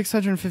TV,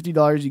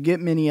 $650, you get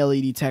mini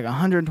LED tech,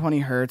 120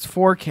 hertz,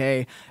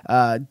 4K,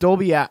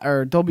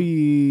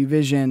 Dolby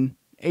Vision,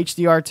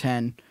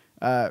 HDR10.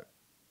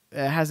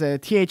 It has a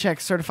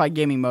THX certified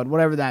gaming mode,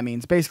 whatever that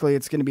means. Basically,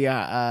 it's going to be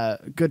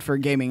good for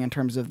gaming in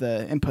terms of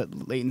the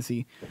input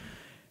latency.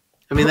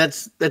 I mean,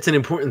 that's an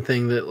important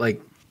thing that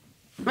like,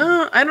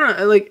 I don't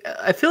know. Like,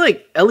 I feel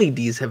like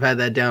LEDs have had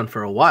that down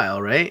for a while,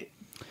 right?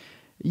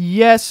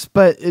 Yes,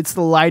 but it's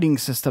the lighting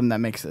system that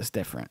makes this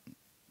different.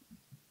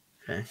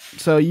 Okay.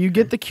 So you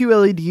get the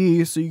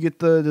QLED, so you get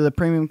the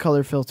premium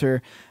color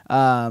filter,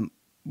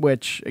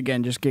 which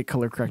again just get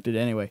color corrected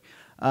anyway.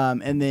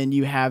 And then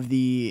you have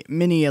the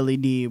mini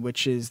LED,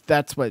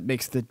 that's what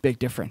makes the big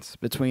difference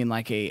between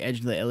like a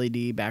edge lit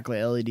LED,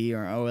 backlit LED,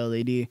 or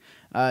OLED.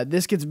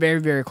 This gets very,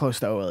 very close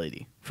to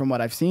OLED from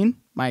what I've seen,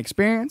 my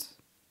experience,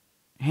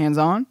 hands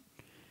on.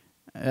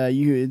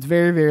 It's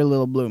very, very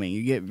little blooming.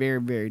 You get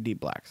very, very deep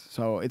blacks.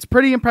 So it's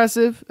pretty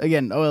impressive.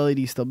 Again,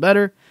 OLED is still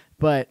better,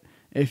 but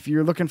if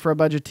you're looking for a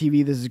budget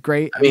TV, this is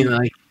great. I mean,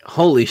 like,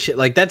 holy shit.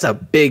 Like, that's a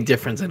big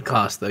difference in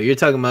cost, though. You're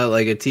talking about,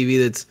 like, a TV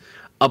that's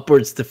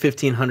upwards to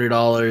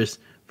 $1,500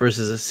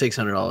 versus a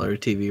 $600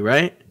 TV,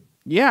 right?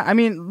 Yeah, I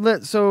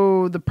mean,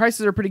 so the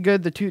prices are pretty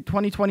good. The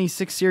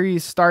 2026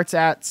 series starts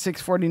at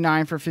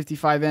 $649 for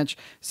 55-inch,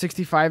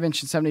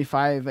 65-inch and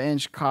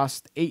 75-inch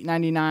cost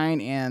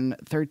 $899 and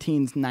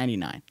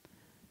 $1399.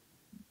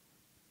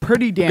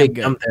 Pretty damn big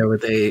good. Jump there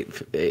with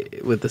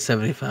the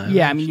 75.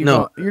 Yeah, I mean,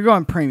 you're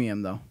going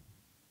premium though.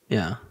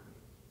 Yeah,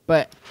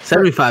 but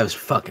 75 is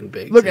fucking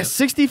big. Look, a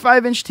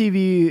 65-inch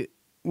TV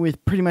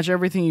with pretty much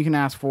everything you can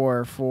ask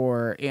for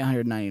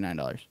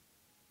 $899.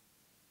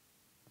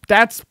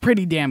 That's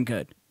pretty damn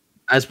good.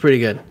 That's pretty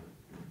good.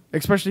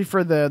 Especially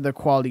for the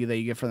quality that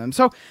you get from them.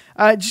 So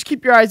just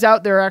keep your eyes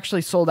out. They're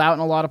actually sold out in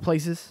a lot of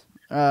places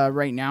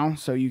right now,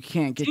 so you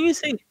can't get... Do you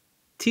think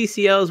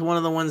TCL is one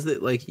of the ones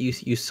that like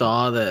you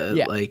saw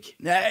like...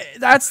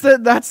 That's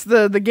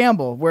the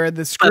gamble where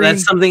the screen...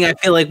 that's something I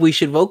feel like we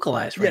should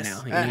vocalize right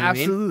now. You know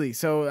absolutely. I mean?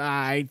 So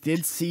I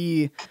did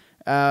see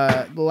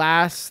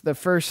the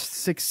first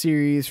 6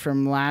 series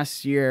from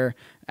last year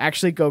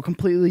actually go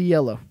completely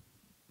yellow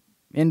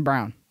in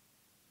brown.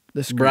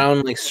 The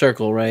brown like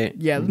circle, right?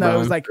 Yeah, brown no, it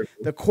was like circle.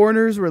 The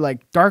corners were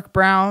like dark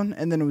brown,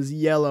 and then it was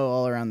yellow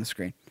all around the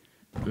screen.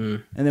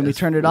 And then we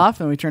turned it off,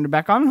 and we turned it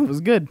back on, and it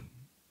was good.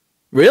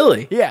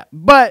 Really? Yeah,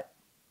 but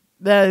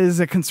that is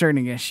a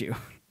concerning issue.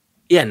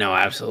 Yeah, no,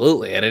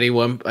 absolutely. At any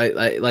one,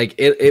 like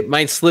it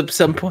might slip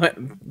some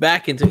point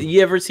back into.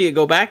 You ever see it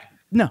go back?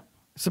 No,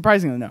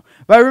 surprisingly, no.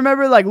 But I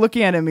remember like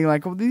looking at it and being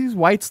like, "Oh, these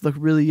whites look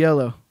really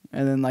yellow,"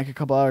 and then like a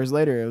couple hours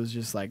later, it was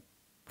just like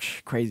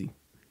crazy.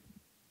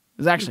 It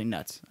was actually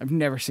nuts. I've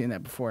never seen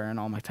that before in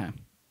all my time.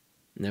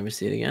 Never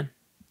see it again.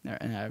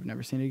 And I've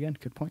never seen it again.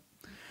 Good point.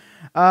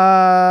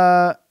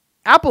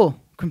 Apple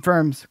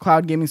confirms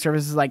cloud gaming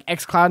services like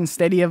xCloud and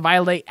Stadia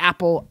violate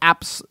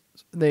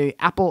the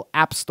Apple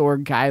App Store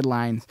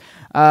guidelines.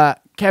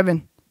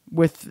 Kevin,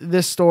 with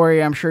this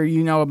story, I'm sure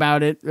you know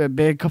about it. A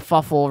big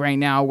kerfuffle right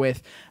now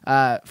with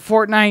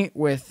Fortnite,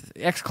 with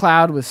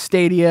xCloud, with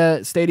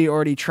Stadia. Stadia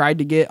already tried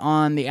to get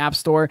on the App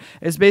Store.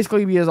 It's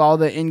basically because all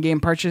the in-game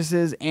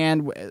purchases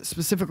and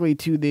specifically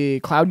to the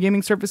cloud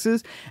gaming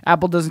services,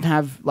 Apple doesn't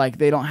have,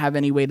 they don't have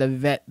any way to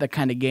vet the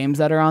kind of games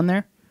that are on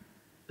there.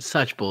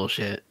 Such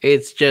bullshit.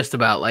 It's just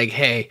about like,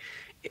 hey,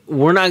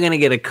 we're not going to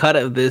get a cut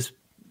of this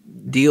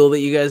deal that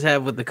you guys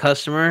have with the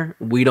customer.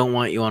 We don't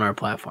want you on our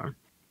platform.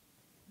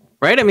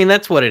 Right? I mean,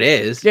 that's what it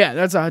is. Yeah,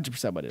 that's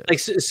 100% what it is. Like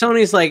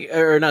Sony's like,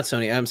 or not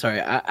Sony, I'm sorry.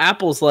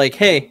 Apple's like,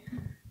 hey,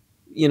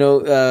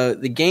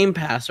 the Game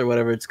Pass or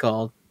whatever it's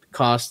called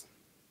costs,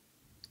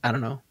 I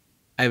don't know.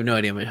 I have no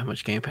idea how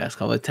much Game Pass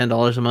costs. Like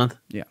 $10 a month?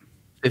 Yeah.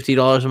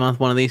 $50 a month,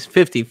 one of these?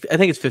 I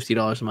think it's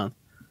 $50 a month.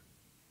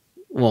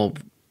 Well,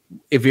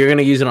 if you're going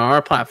to use it on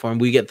our platform,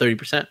 we get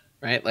 30%,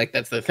 right? Like,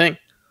 that's the thing.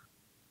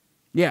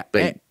 Yeah.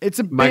 But it's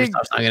a big...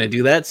 Microsoft's not going to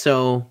do that,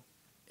 so...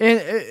 And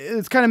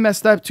it's kind of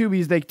messed up, too,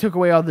 because they took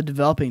away all the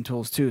developing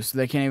tools, too, so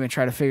they can't even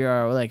try to figure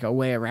out, like, a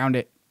way around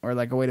it or,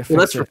 like, a way to fix it.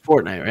 Well, that's for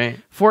Fortnite, right?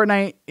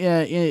 Fortnite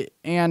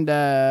and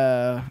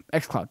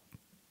xCloud.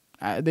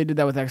 They did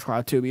that with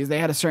xCloud, too, because they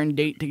had a certain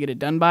date to get it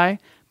done by,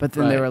 but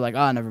then they were like,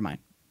 oh, never mind.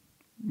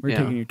 We're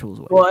taking your tools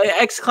away. Well,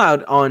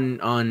 xCloud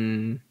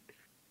on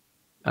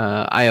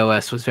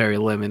iOS was very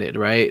limited,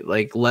 right?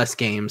 Like, less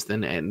games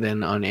than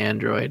on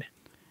Android.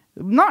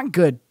 Not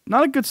good.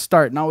 Not a good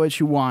start. Not what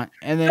you want.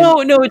 And then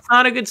no, it's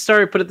not a good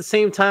start. But at the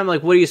same time,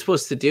 like, what are you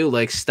supposed to do?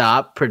 Like,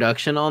 stop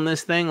production on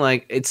this thing?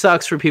 Like, it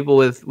sucks for people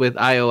with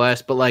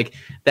iOS, but like,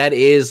 that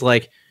is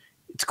like,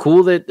 it's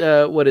cool that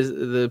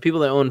the people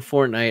that own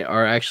Fortnite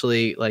are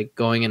actually like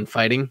going and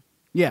fighting.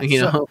 Yeah,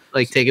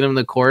 like taking them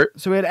to court.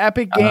 So we had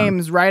Epic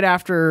Games right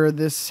after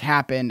this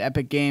happened.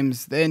 Epic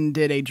Games then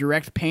did a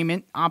direct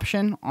payment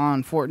option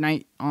on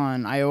Fortnite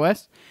on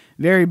iOS.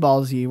 Very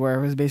ballsy, where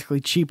it was basically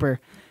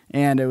cheaper.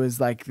 And it was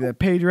like the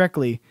pay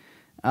directly.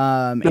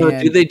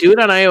 Did they do it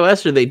on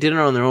iOS or they did it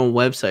on their own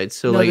website?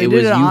 So like you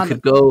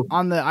could go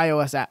on the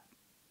iOS app.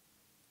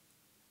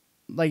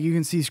 Like you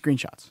can see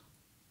screenshots.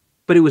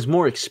 But it was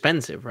more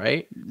expensive,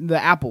 right?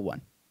 The Apple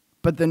one.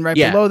 But then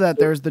below that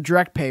there's the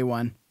direct pay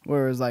one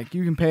where it was like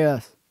you can pay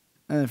us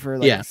for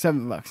like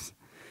 $7.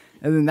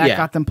 And then that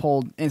got them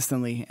pulled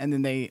instantly. And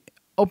then they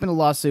opened a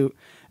lawsuit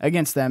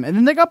against them. And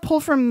then they got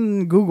pulled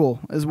from Google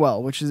as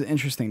well, which is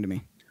interesting to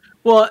me.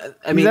 Well,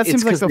 I mean, that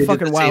seems like the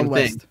fucking Wild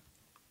West.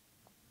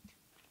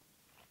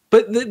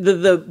 But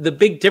the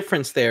big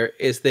difference there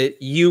is that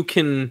you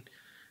can,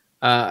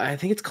 I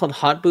think it's called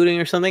hot booting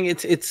or something.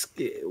 It's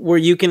where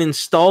you can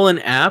install an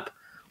app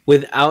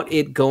without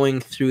it going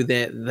through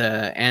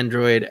the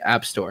Android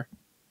App Store.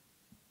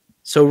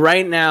 So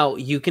right now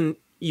you can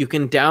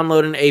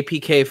download an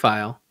APK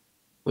file,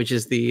 which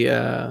is the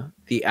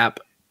app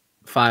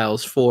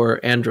files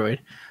for Android,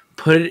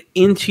 put it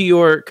into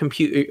your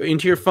computer,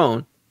 into your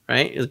phone.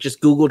 Right? You'll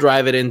just Google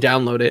Drive it and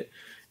download it,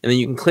 and then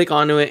you can click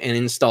onto it and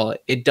install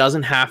it. It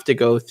doesn't have to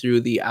go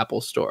through the Apple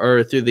Store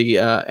or through the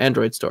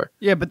Android Store.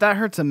 Yeah, but that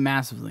hurts them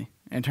massively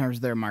in terms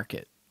of their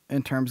market.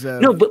 In terms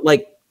of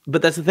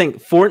but that's the thing.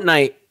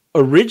 Fortnite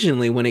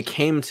originally, when it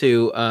came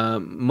to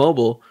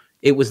mobile,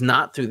 it was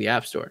not through the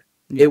App Store.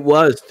 Yeah. It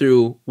was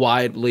through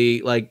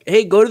widely like,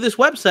 hey, go to this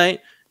website,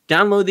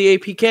 download the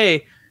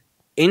APK,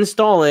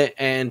 install it,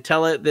 and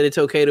tell it that it's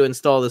okay to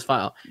install this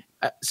file.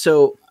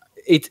 So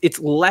it's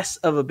less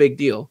of a big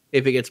deal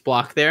if it gets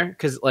blocked there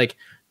because like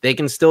they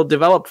can still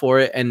develop for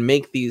it and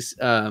make these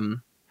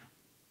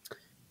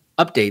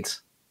updates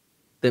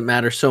that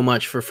matter so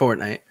much for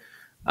Fortnite.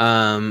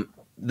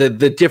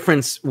 The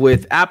difference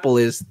with Apple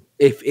is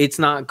if it's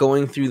not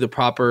going through the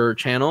proper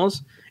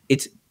channels,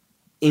 it's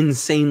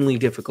insanely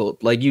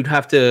difficult. Like you'd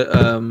have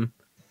to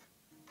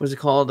what's it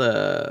called?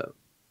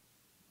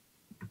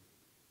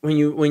 When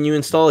you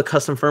install a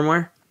custom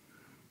firmware.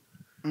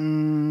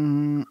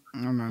 I'm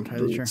not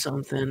entirely sure.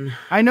 Something.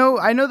 I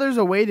know there's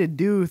a way to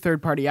do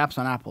third-party apps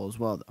on Apple as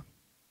well, though.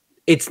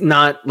 It's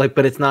not like,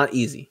 but it's not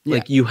easy. Yeah.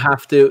 Like you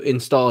have to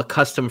install a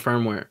custom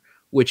firmware,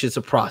 which is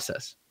a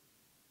process.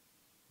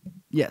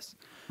 Yes.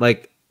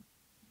 Like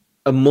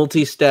a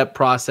multi-step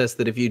process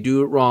that if you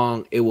do it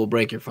wrong, it will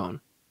break your phone.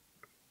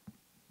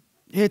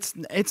 It's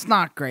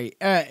not great.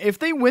 If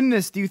they win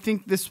this, do you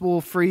think this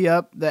will free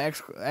up the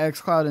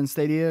xCloud and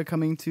Stadia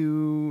coming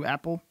to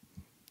Apple?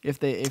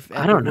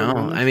 I don't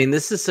know. I mean,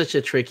 this is such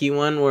a tricky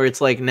one where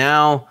it's like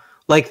now,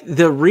 like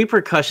the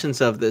repercussions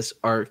of this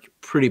are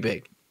pretty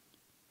big.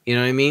 You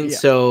know what I mean? Yeah.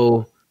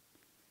 So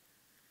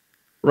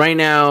right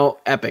now,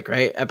 Epic,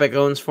 right? Epic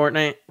owns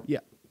Fortnite. Yeah,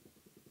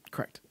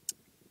 correct.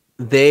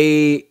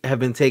 They have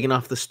been taken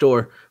off the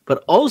store,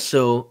 but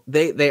also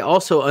they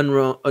also own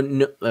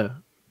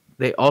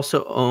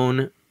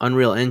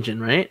Unreal Engine,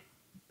 right?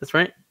 That's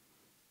right.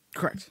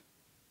 Correct.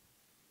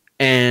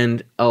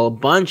 And a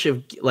bunch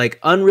of like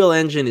Unreal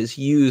Engine is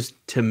used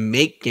to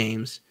make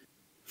games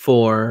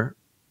for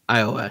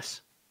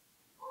iOS.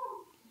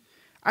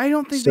 I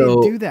don't think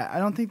they'd do that. I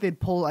don't think they'd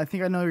pull. I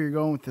think I know where you're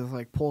going with this,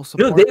 like pull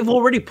support. No, they've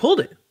already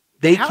pulled it.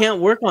 They can't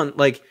work on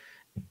like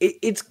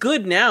it's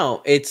good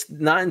now. It's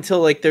not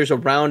until like there's a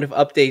round of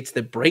updates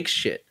that breaks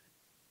shit,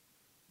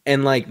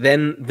 and like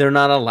then they're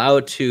not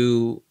allowed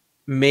to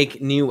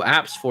make new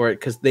apps for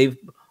it because they've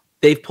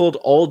pulled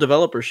all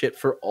developer shit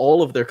for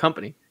all of their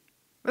company.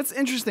 That's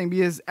interesting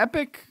because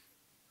Epic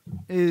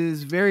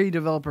is very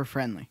developer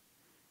friendly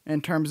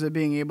in terms of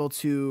being able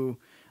to,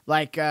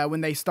 like when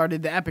they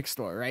started the Epic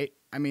Store, right?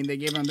 I mean, they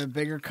gave them a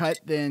bigger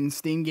cut than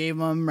Steam gave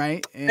them,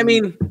 right? And I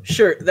mean,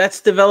 sure, that's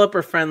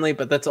developer friendly,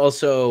 but that's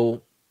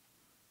also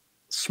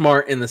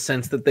smart in the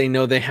sense that they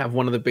know they have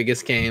one of the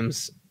biggest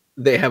games.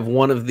 They have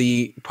one of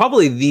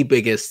probably the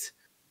biggest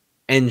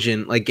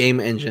engine, like game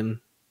engine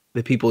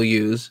that people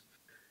use.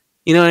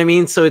 You know what I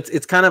mean? So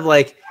it's kind of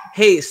like,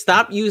 hey,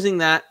 stop using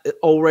that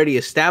already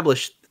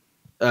established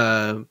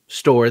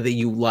store that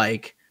you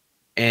like,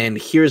 and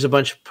here's a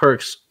bunch of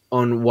perks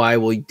on why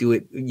we'll do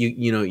it.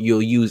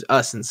 You'll use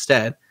us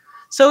instead.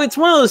 So it's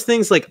one of those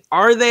things like,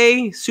 are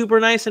they super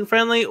nice and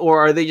friendly, or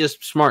are they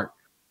just smart?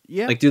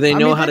 Yeah. Like, do they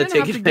know how to didn't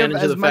take have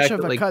advantage give of as the much fact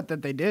of that a like, cut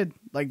that they did?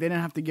 Like, they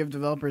didn't have to give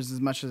developers as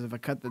much of a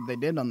cut that they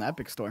did on the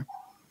Epic Store.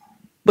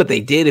 but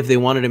they did if they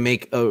wanted to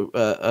make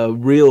a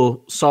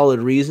real solid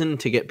reason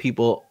to get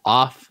people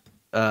off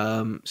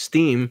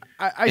Steam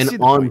I and see the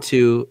point.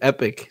 onto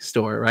Epic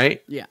Store,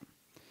 right? Yeah.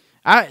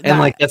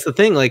 Like that's the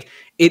thing. Like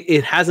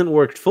it hasn't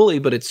worked fully,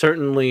 but it's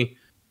certainly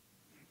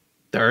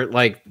there.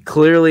 Like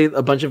clearly,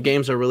 a bunch of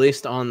games are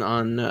released on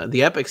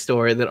the Epic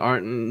Store that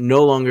aren't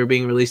no longer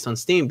being released on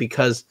Steam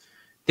because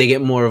they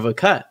get more of a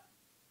cut.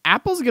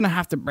 Apple's gonna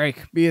have to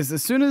break, because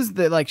as soon as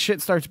the like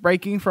shit starts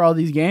breaking for all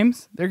these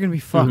games, they're gonna be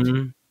fucked.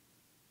 Mm-hmm.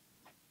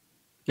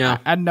 Yeah,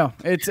 I don't know.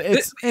 It's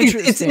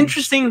interesting. It's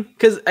interesting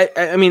because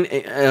I mean,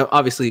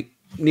 obviously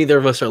neither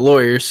of us are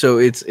lawyers, so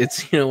it's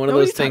one of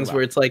those things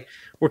where it's like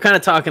we're kind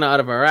of talking out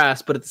of our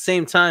ass, but at the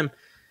same time,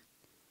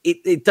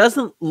 it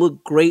doesn't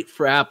look great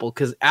for Apple,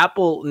 because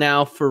Apple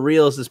now for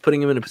reals is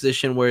putting them in a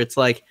position where it's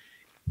like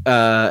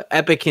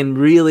Epic can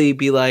really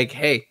be like,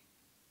 hey,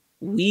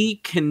 we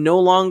can no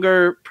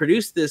longer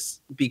produce this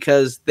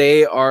because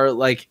they are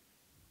like,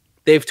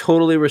 they've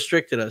totally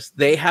restricted us.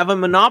 They have a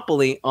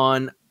monopoly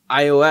on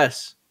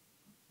iOS,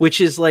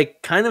 which is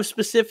like kind of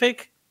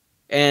specific.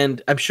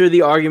 And I'm sure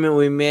the argument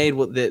we made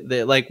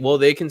that like, well,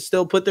 they can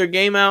still put their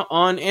game out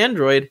on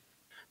Android,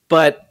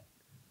 but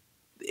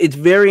it's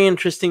very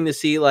interesting to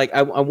see. Like,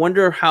 I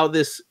wonder how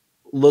this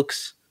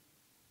looks,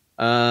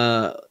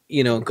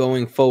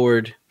 going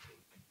forward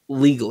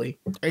legally.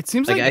 It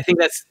seems like I think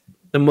that's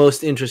the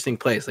most interesting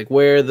place, like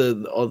where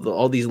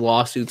all these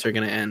lawsuits are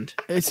going to end.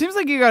 It seems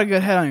like you got a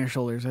good head on your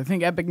shoulders. I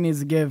think Epic needs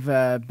to give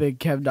Big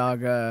Kev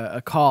Dog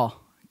a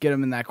call, get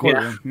him in that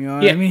courtroom. You know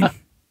what I mean?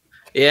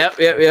 Yep.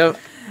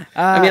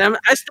 I mean,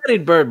 I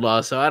studied bird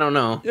law, so I don't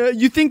know.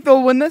 You think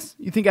they'll win this?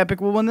 You think Epic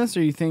will win this,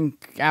 or you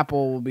think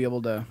Apple will be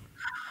able to?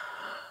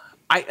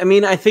 I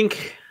mean, I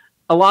think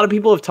a lot of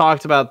people have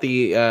talked about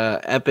the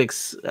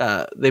Epic's.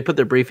 They put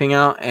their briefing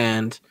out,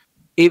 and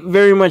it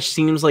very much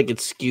seems like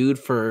it's skewed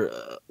for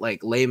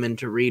like laymen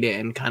to read it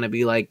and kind of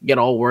be like, get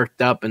all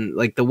worked up, and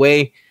like the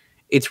way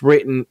it's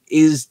written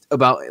is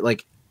about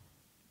like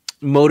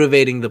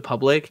motivating the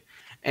public.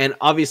 And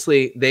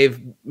obviously they've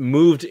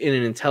moved in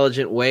an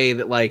intelligent way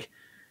that, like,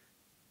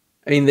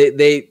 I mean,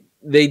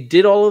 they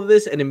did all of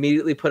this and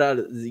immediately put out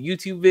a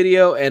YouTube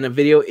video and a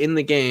video in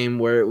the game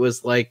where it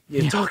was like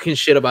talking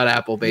shit about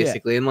Apple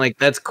basically. And like,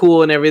 that's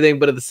cool and everything.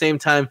 But at the same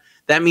time,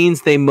 that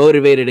means they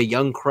motivated a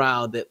young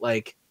crowd that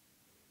like,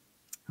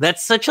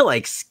 that's such a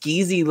like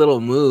skeezy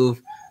little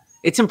move.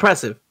 It's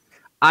impressive.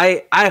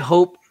 I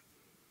hope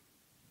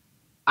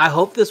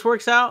this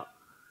works out,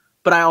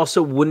 but I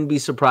also wouldn't be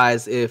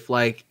surprised if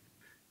like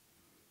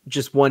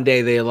just one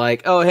day they're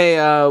like, oh, hey,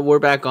 we're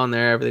back on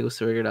there. Everything was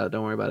figured out.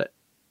 Don't worry about it.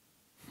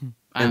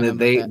 And then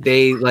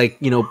they like,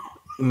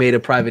 made a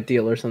private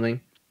deal or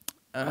something.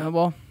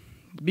 Well,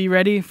 be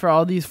ready for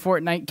all these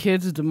Fortnite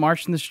kids to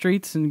march in the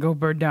streets and go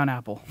burn down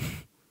Apple.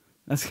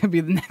 That's gonna be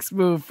the next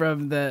move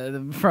from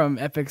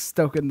Epic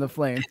stoking the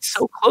flames. It's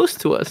so close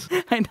to us.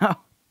 I know.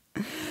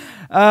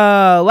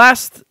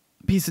 Last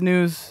piece of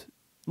news: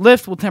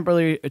 Lyft will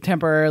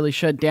temporarily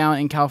shut down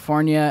in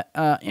California,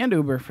 and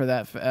Uber for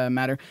that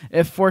matter,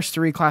 if forced to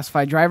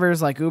reclassify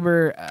drivers like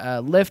Uber.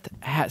 Lyft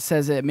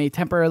says it may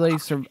temporarily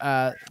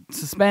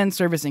suspend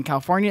service in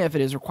California if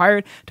it is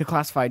required to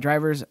classify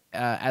drivers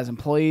as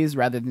employees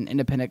rather than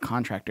independent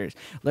contractors.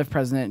 Lyft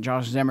president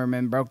Josh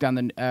Zimmerman broke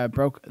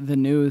the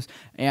news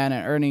and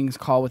an earnings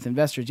call with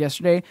investors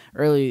yesterday.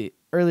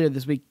 Earlier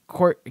this week,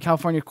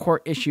 California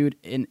court issued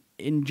an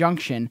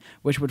injunction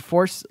which would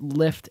force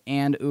Lyft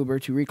and Uber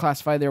to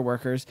reclassify their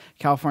workers.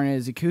 California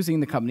is accusing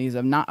the companies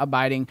of not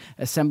abiding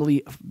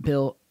Assembly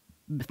Bill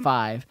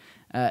 5,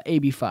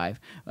 AB 5,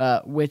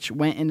 which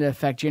went into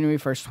effect January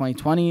 1st,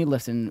 2020.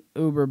 Lyft and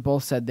Uber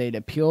both said they'd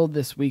appeal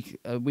this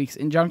week's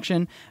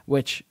injunction,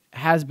 which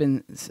has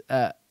been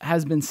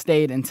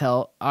stayed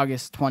until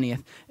August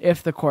 20th.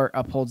 If the court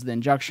upholds the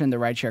injunction, the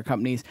rideshare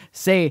companies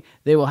say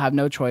they will have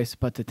no choice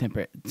but to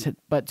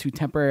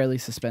temporarily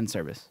suspend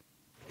service.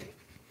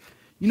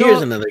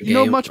 Here's another game. You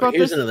know much about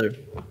this?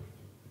 What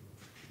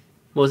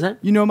was that?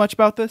 You know much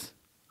about this?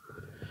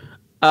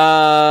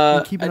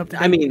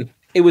 I mean,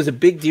 it was a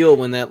big deal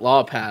when that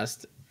law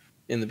passed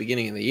in the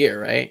beginning of the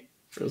year, right?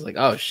 It was like,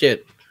 oh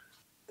shit,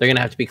 they're gonna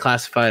have to be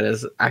classified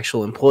as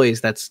actual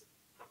employees.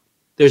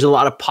 There's a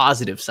lot of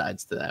positive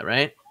sides to that,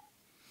 right?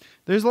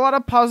 There's a lot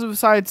of positive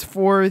sides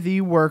for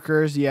the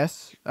workers,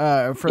 yes,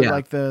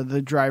 like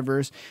the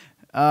drivers.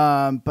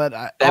 But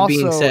that also,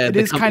 being said,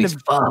 it is kind of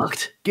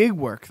gig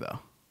work, though.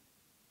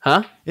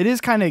 Huh? It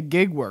is kind of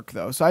gig work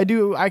though. So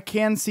I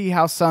can see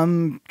how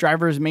some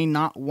drivers may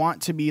not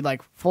want to be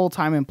like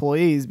full-time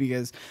employees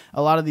because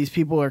a lot of these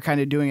people are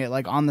kind of doing it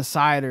like on the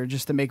side or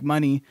just to make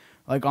money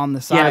like on the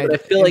side. Yeah, but I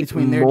feel in like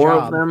between their more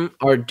job. of them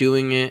are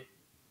doing it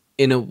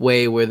in a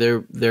way where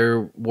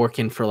they're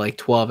working for like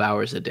 12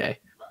 hours a day.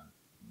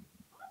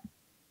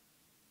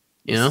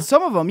 You know?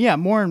 Some of them, yeah,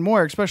 more and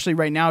more, especially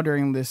right now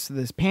during this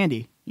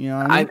pandy. You know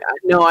what I mean?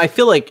 No, I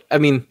feel like, I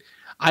mean,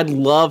 I'd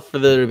love for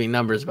there to be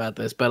numbers about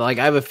this, but like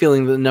I have a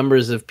feeling the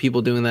numbers of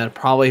people doing that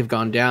probably have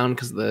gone down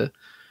because the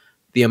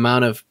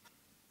amount of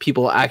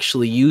people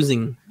actually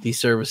using these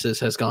services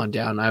has gone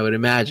down, I would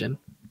imagine,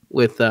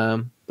 with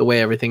the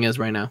way everything is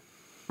right now.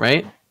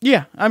 Right?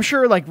 Yeah, I'm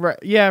sure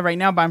right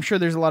now, but I'm sure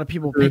there's a lot of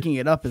people picking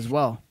it up as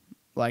well.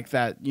 Like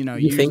that, you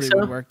You think so?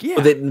 would work.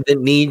 Yeah. That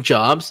need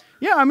jobs?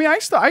 Yeah, I mean, I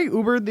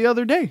Ubered the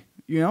other day,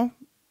 you know?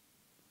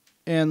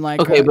 And like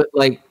Okay, but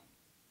like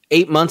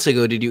 8 months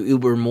ago, did you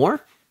Uber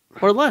more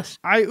or less?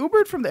 I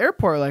Ubered from the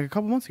airport like a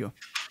couple months ago.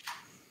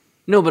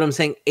 No, but I'm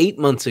saying 8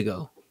 months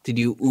ago, did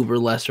you Uber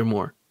less or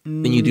more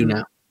than you do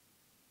now?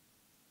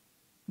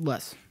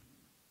 Less.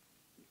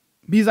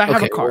 Because I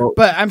have a car. Well,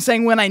 but I'm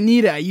saying when I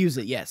need it, I use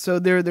it, yes. So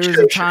there is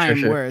a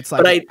time where it's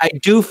like... But I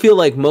do feel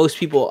like most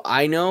people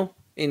I know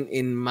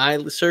in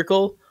my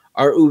circle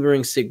are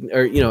Ubering,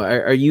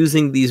 are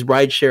using these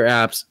rideshare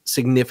apps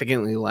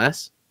significantly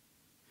less.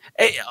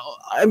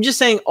 I'm just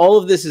saying all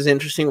of this is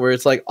interesting where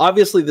it's like,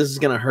 obviously this is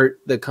going to hurt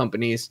the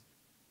companies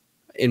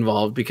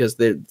involved because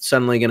they're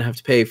suddenly going to have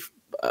to pay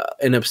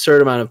an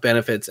absurd amount of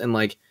benefits and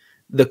like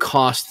the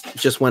cost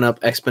just went up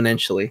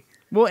exponentially.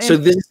 Well, so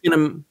this is they're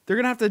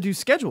going to have to do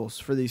schedules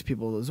for these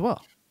people as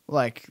well.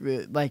 Like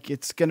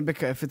it's going to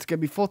be, if it's going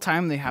to be full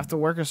time, they have to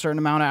work a certain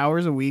amount of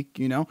hours a week,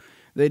 you know?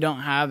 They don't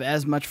have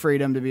as much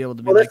freedom to be able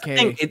to be like,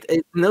 hey.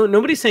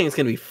 Nobody's saying it's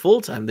going to be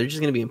full time. They're just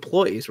going to be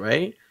employees,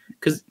 right?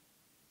 Because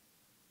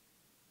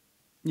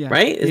yeah,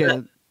 right?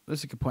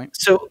 That's a good point.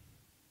 So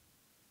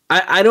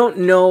I don't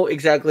know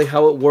exactly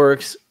how it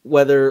works,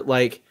 whether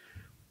like,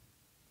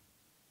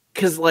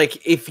 because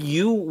like if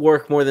you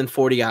work more than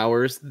 40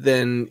 hours,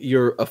 then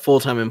you're a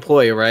full-time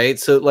employee, right?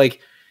 So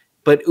like,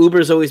 but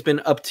Uber's always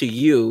been up to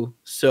you,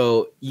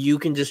 so you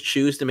can just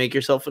choose to make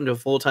yourself into a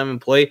full-time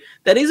employee.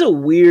 That is a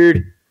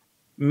weird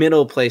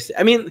middle place.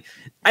 I mean,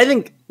 I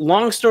think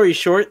long story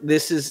short,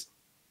 this is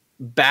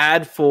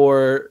bad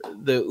for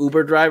the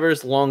Uber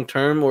drivers long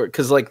term, or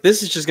because like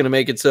this is just going to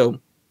make it so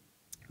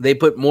they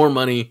put more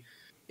money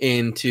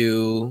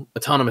into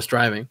autonomous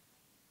driving.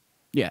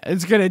 Yeah,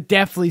 it's going to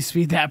definitely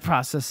speed that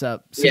process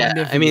up.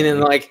 Yeah, I mean, and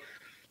like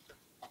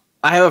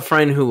I have a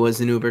friend who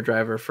was an Uber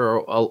driver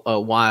for a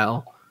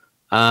while,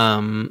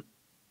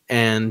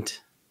 and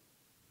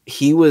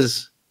he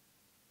was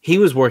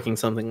working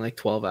something like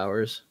 12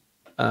 hours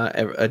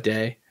a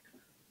day.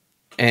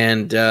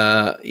 And,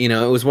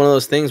 it was one of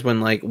those things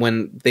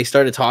when they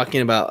started talking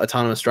about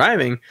autonomous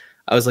driving,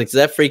 I was like, does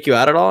that freak you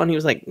out at all? And he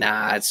was like,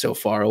 nah, it's so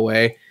far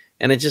away.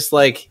 And it's just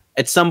like,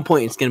 at some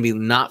point it's going to be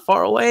not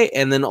far away.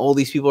 And then all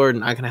these people are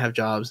not going to have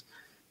jobs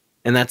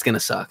and that's going to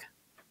suck.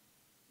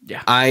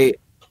 Yeah. I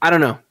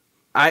don't know.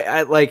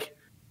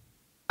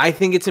 I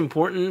think it's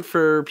important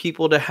for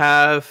people to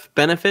have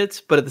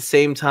benefits, but at the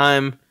same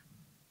time,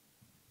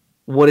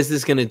 what is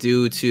this going to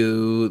do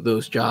to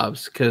those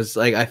jobs? Because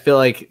like, I feel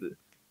like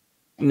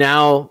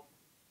now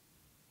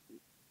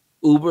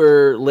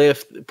Uber,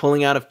 Lyft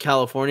pulling out of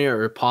California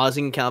or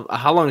pausing,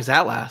 how long does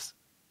that last?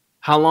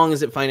 How long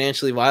is it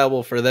financially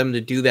viable for them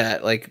to do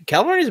that? Like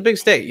California is a big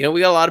state. You know,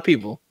 we got a lot of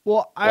people.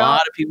 Well, a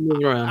lot of people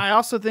moving around. I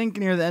also think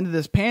near the end of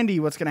this pandy,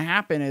 what's going to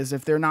happen is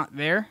if they're not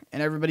there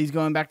and everybody's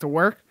going back to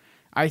work,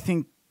 I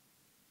think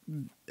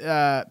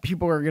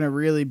people are going to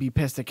really be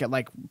pissed at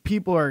like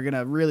people are going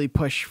to really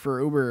push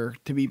for Uber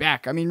to be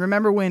back. I mean,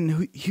 remember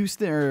when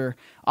Houston or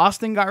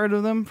Austin got rid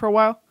of them for a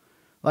while?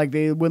 Like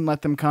they wouldn't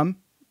let them come.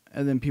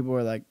 And then people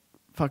were like,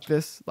 fuck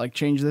this, like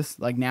change this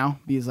like now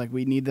because like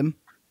we need them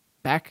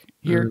back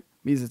here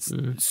because it's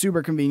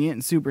super convenient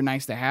and super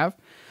nice to have.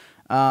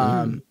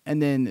 And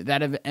then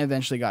that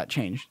eventually got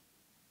changed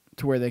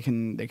to where they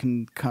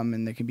can come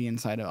and they can be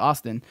inside of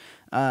Austin.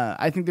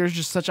 I think there's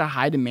just such a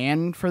high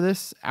demand for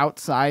this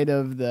outside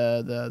of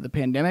the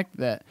pandemic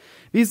that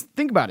because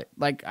think about it.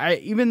 Like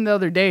even the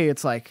other day,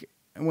 it's like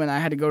when I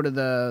had to go to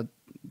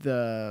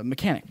the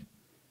mechanic,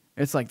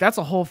 it's like that's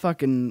a whole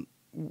fucking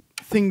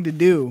thing to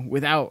do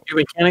without your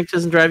mechanic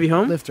doesn't drive you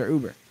home? Lyft or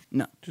Uber.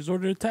 No. Just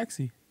order a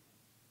taxi.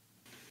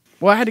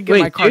 Well, I had to get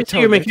my car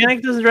towed. Your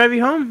mechanic doesn't drive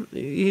you home?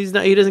 He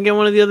doesn't get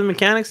one of the other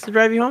mechanics to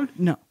drive you home?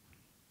 No.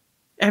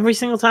 Every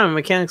single time a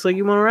mechanic's like,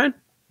 you want to ride?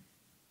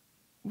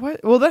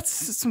 What? Well, that's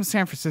some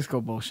San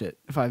Francisco bullshit,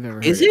 if I've ever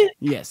heard. Is it?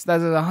 Yes,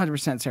 that's 100%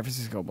 San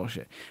Francisco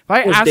bullshit. If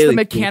I asked the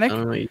mechanic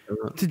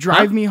to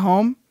drive me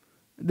home,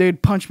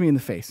 they'd punch me in the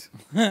face.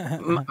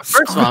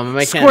 First of all, I'm a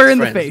mechanic. Square in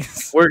the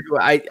face.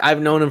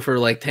 I've known him for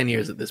like 10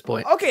 years at this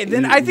point. Okay,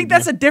 then I think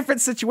that's a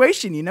different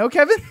situation, you know,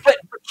 Kevin? But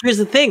here's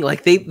the thing.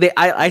 Like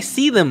I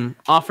see them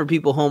offer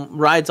people home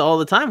rides all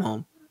the time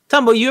home.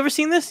 Tombo, you ever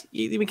seen this?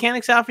 The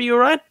mechanics offer you a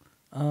ride?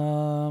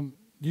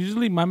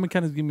 Usually, my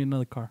mechanics give me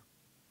another car.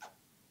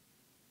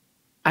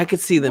 I could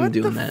see them What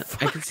doing the that.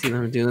 fuck? I could see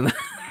them doing that.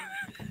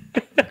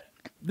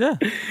 Yeah.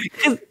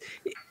 'Cause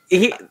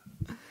he,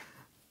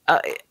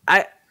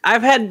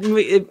 I've had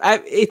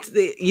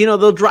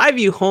they'll drive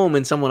you home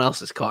in someone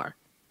else's car,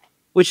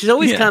 which has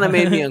always Yeah. kind of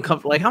made me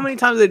uncomfortable. Like, how many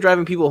times are they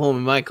driving people home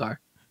in my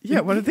car? Yeah,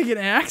 what if they get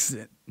in an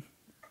accident?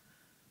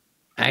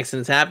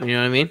 Accidents happen, you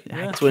know what I mean?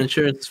 Yeah. That's what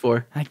insurance is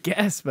for. I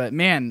guess, but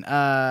man,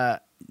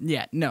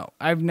 yeah, no,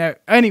 I've never.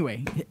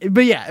 Anyway,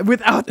 but yeah,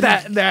 without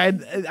that,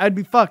 I'd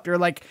be fucked. Or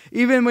like,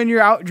 even when you're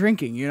out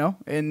drinking,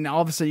 and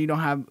all of a sudden you don't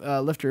have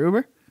Lyft or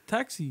Uber.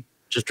 Taxi.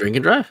 Just drink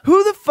and drive.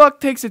 Who the fuck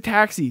takes a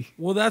taxi?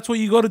 Well, that's why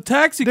you go to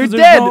taxi. They're 'cause dead.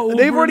 there's no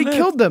They've Uber already and Lyft.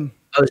 killed them.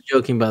 I was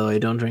joking, by the way.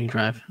 Don't drink and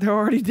drive. They're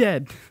already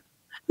dead.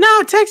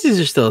 No, taxis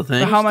are still a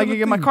thing. So how am I still gonna a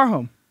get my thing. car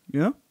home?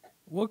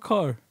 What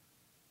car?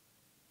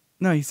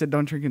 No, he said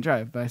don't drink and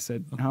drive. But I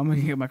said, how am I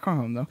gonna get my car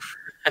home though?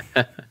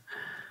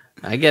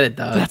 I get it,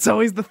 dog. That's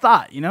always the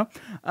thought, No,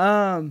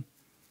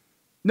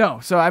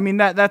 so I mean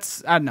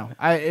that's I don't know.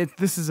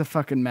 This is a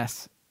fucking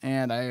mess,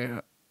 and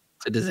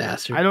It's a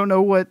disaster. I don't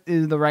know what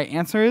is the right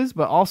answer is,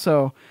 but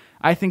also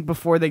I think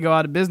before they go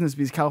out of business,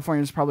 because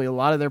California is probably a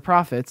lot of their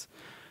profits,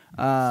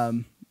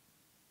 because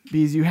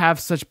you have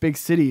such big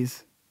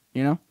cities,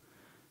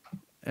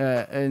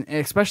 and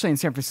especially in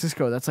San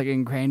Francisco, that's like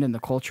ingrained in the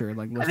culture.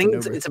 Like I think Lyft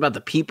and Uber. it's about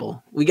the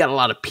people. We got a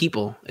lot of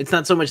people. It's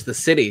not so much the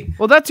city.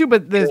 Well, that too,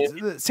 but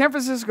the San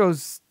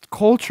Francisco's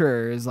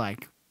culture is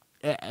like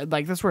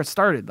that's where it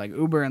started, like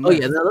Uber and Lyft. Oh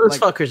yeah,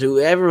 those like, fuckers.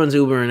 Everyone's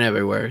Ubering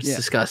everywhere. It's Yeah.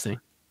 disgusting.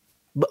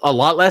 But a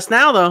lot less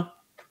now, though.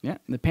 Yeah,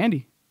 the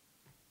pandy.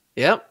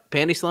 Yep,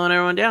 Pandy slowing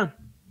everyone down.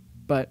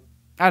 But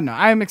I don't know.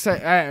 I'm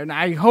excited.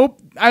 I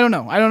hope. I don't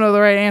know. I don't know the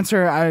right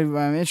answer. I'm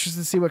interested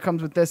to see what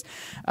comes with this.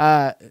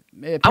 I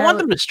want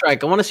them to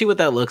strike. I want to see what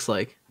that looks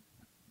like.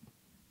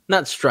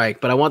 Not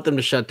strike, but I want them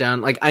to shut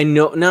down. Like, I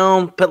know,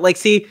 no, but like,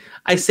 see,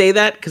 I say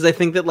that because I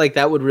think that like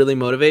that would really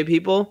motivate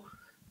people.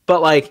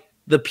 But like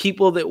the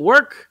people that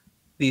work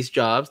these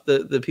jobs,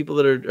 the people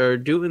that are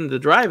doing the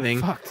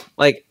driving, Fucked.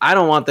 like I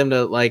don't want them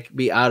to like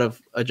be out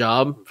of a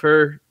job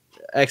for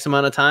X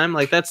amount of time.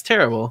 Like that's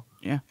terrible.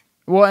 Yeah.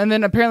 Well, and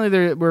then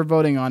apparently we're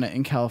voting on it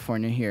in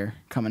California here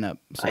coming up.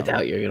 So I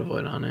doubt you're gonna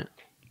vote on it.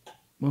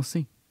 we'll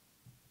see.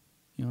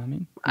 You know what I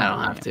mean? I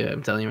don't have to.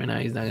 I'm telling you right now,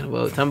 he's not gonna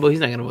vote. Tumbo, he's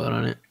not gonna vote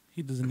on it.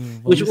 He doesn't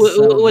even vote. Which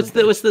what's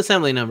the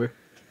assembly number?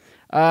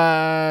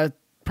 Prop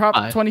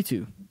 5.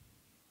 22.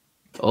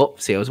 Oh,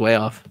 see, I was way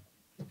off.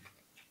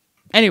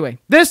 Anyway,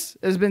 this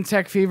has been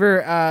Tech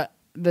Fever,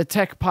 the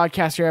tech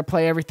podcast here. I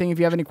play everything. If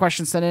you have any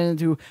questions, send it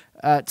into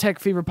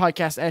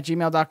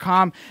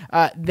techfeverpodcast@gmail.com.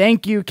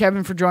 Thank you,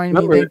 Kevin, for joining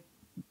me. Remember,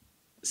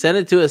 send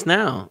it to us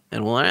now,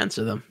 and we'll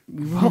answer them.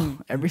 Well,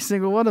 every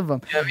single one of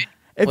them. I mean,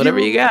 If whatever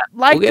you got,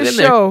 like we'll get the in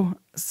there. show,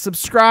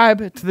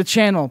 subscribe to the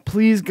channel.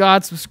 Please,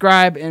 God,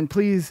 subscribe, and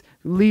please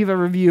leave a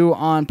review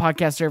on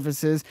podcast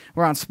services.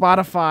 We're on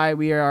Spotify.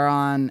 We are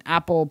on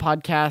Apple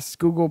Podcasts,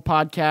 Google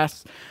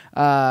Podcasts.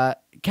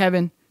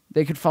 Kevin,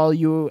 they could follow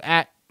you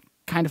at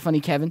Kind of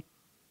Funny Kevin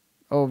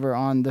over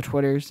on the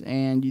Twitters,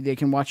 and they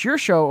can watch your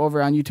show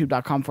over on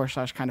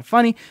youtube.com/Kind of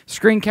Funny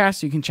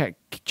screencast. You can check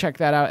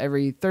that out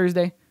every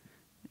Thursday,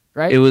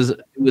 right? It was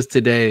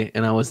today,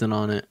 and I wasn't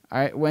on it. All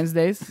right,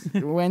 Wednesdays,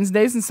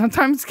 and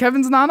sometimes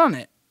Kevin's not on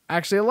it.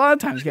 Actually, a lot of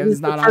times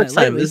Kevin's not on it First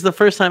time. lately. This is the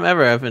first time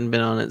ever I haven't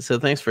been on it. So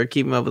thanks for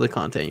keeping up with the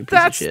content. You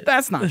piece of shit.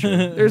 That's not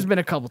true. There's been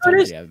a couple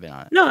times you haven't been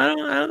on it. No, I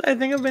don't. I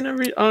think I've been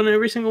on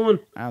every single one.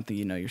 I don't think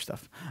you know your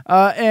stuff.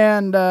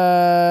 And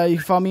you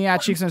can follow me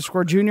at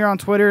Cheeks_Junior on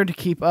Twitter to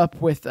keep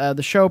up with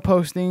the show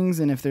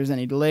postings and if there's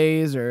any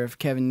delays or if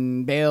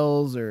Kevin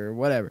bails or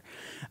whatever.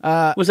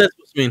 What's that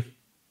supposed to mean?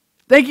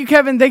 Thank you,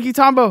 Kevin. Thank you,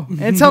 Tombo.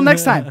 Until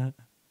next time.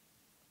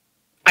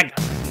 I got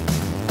it.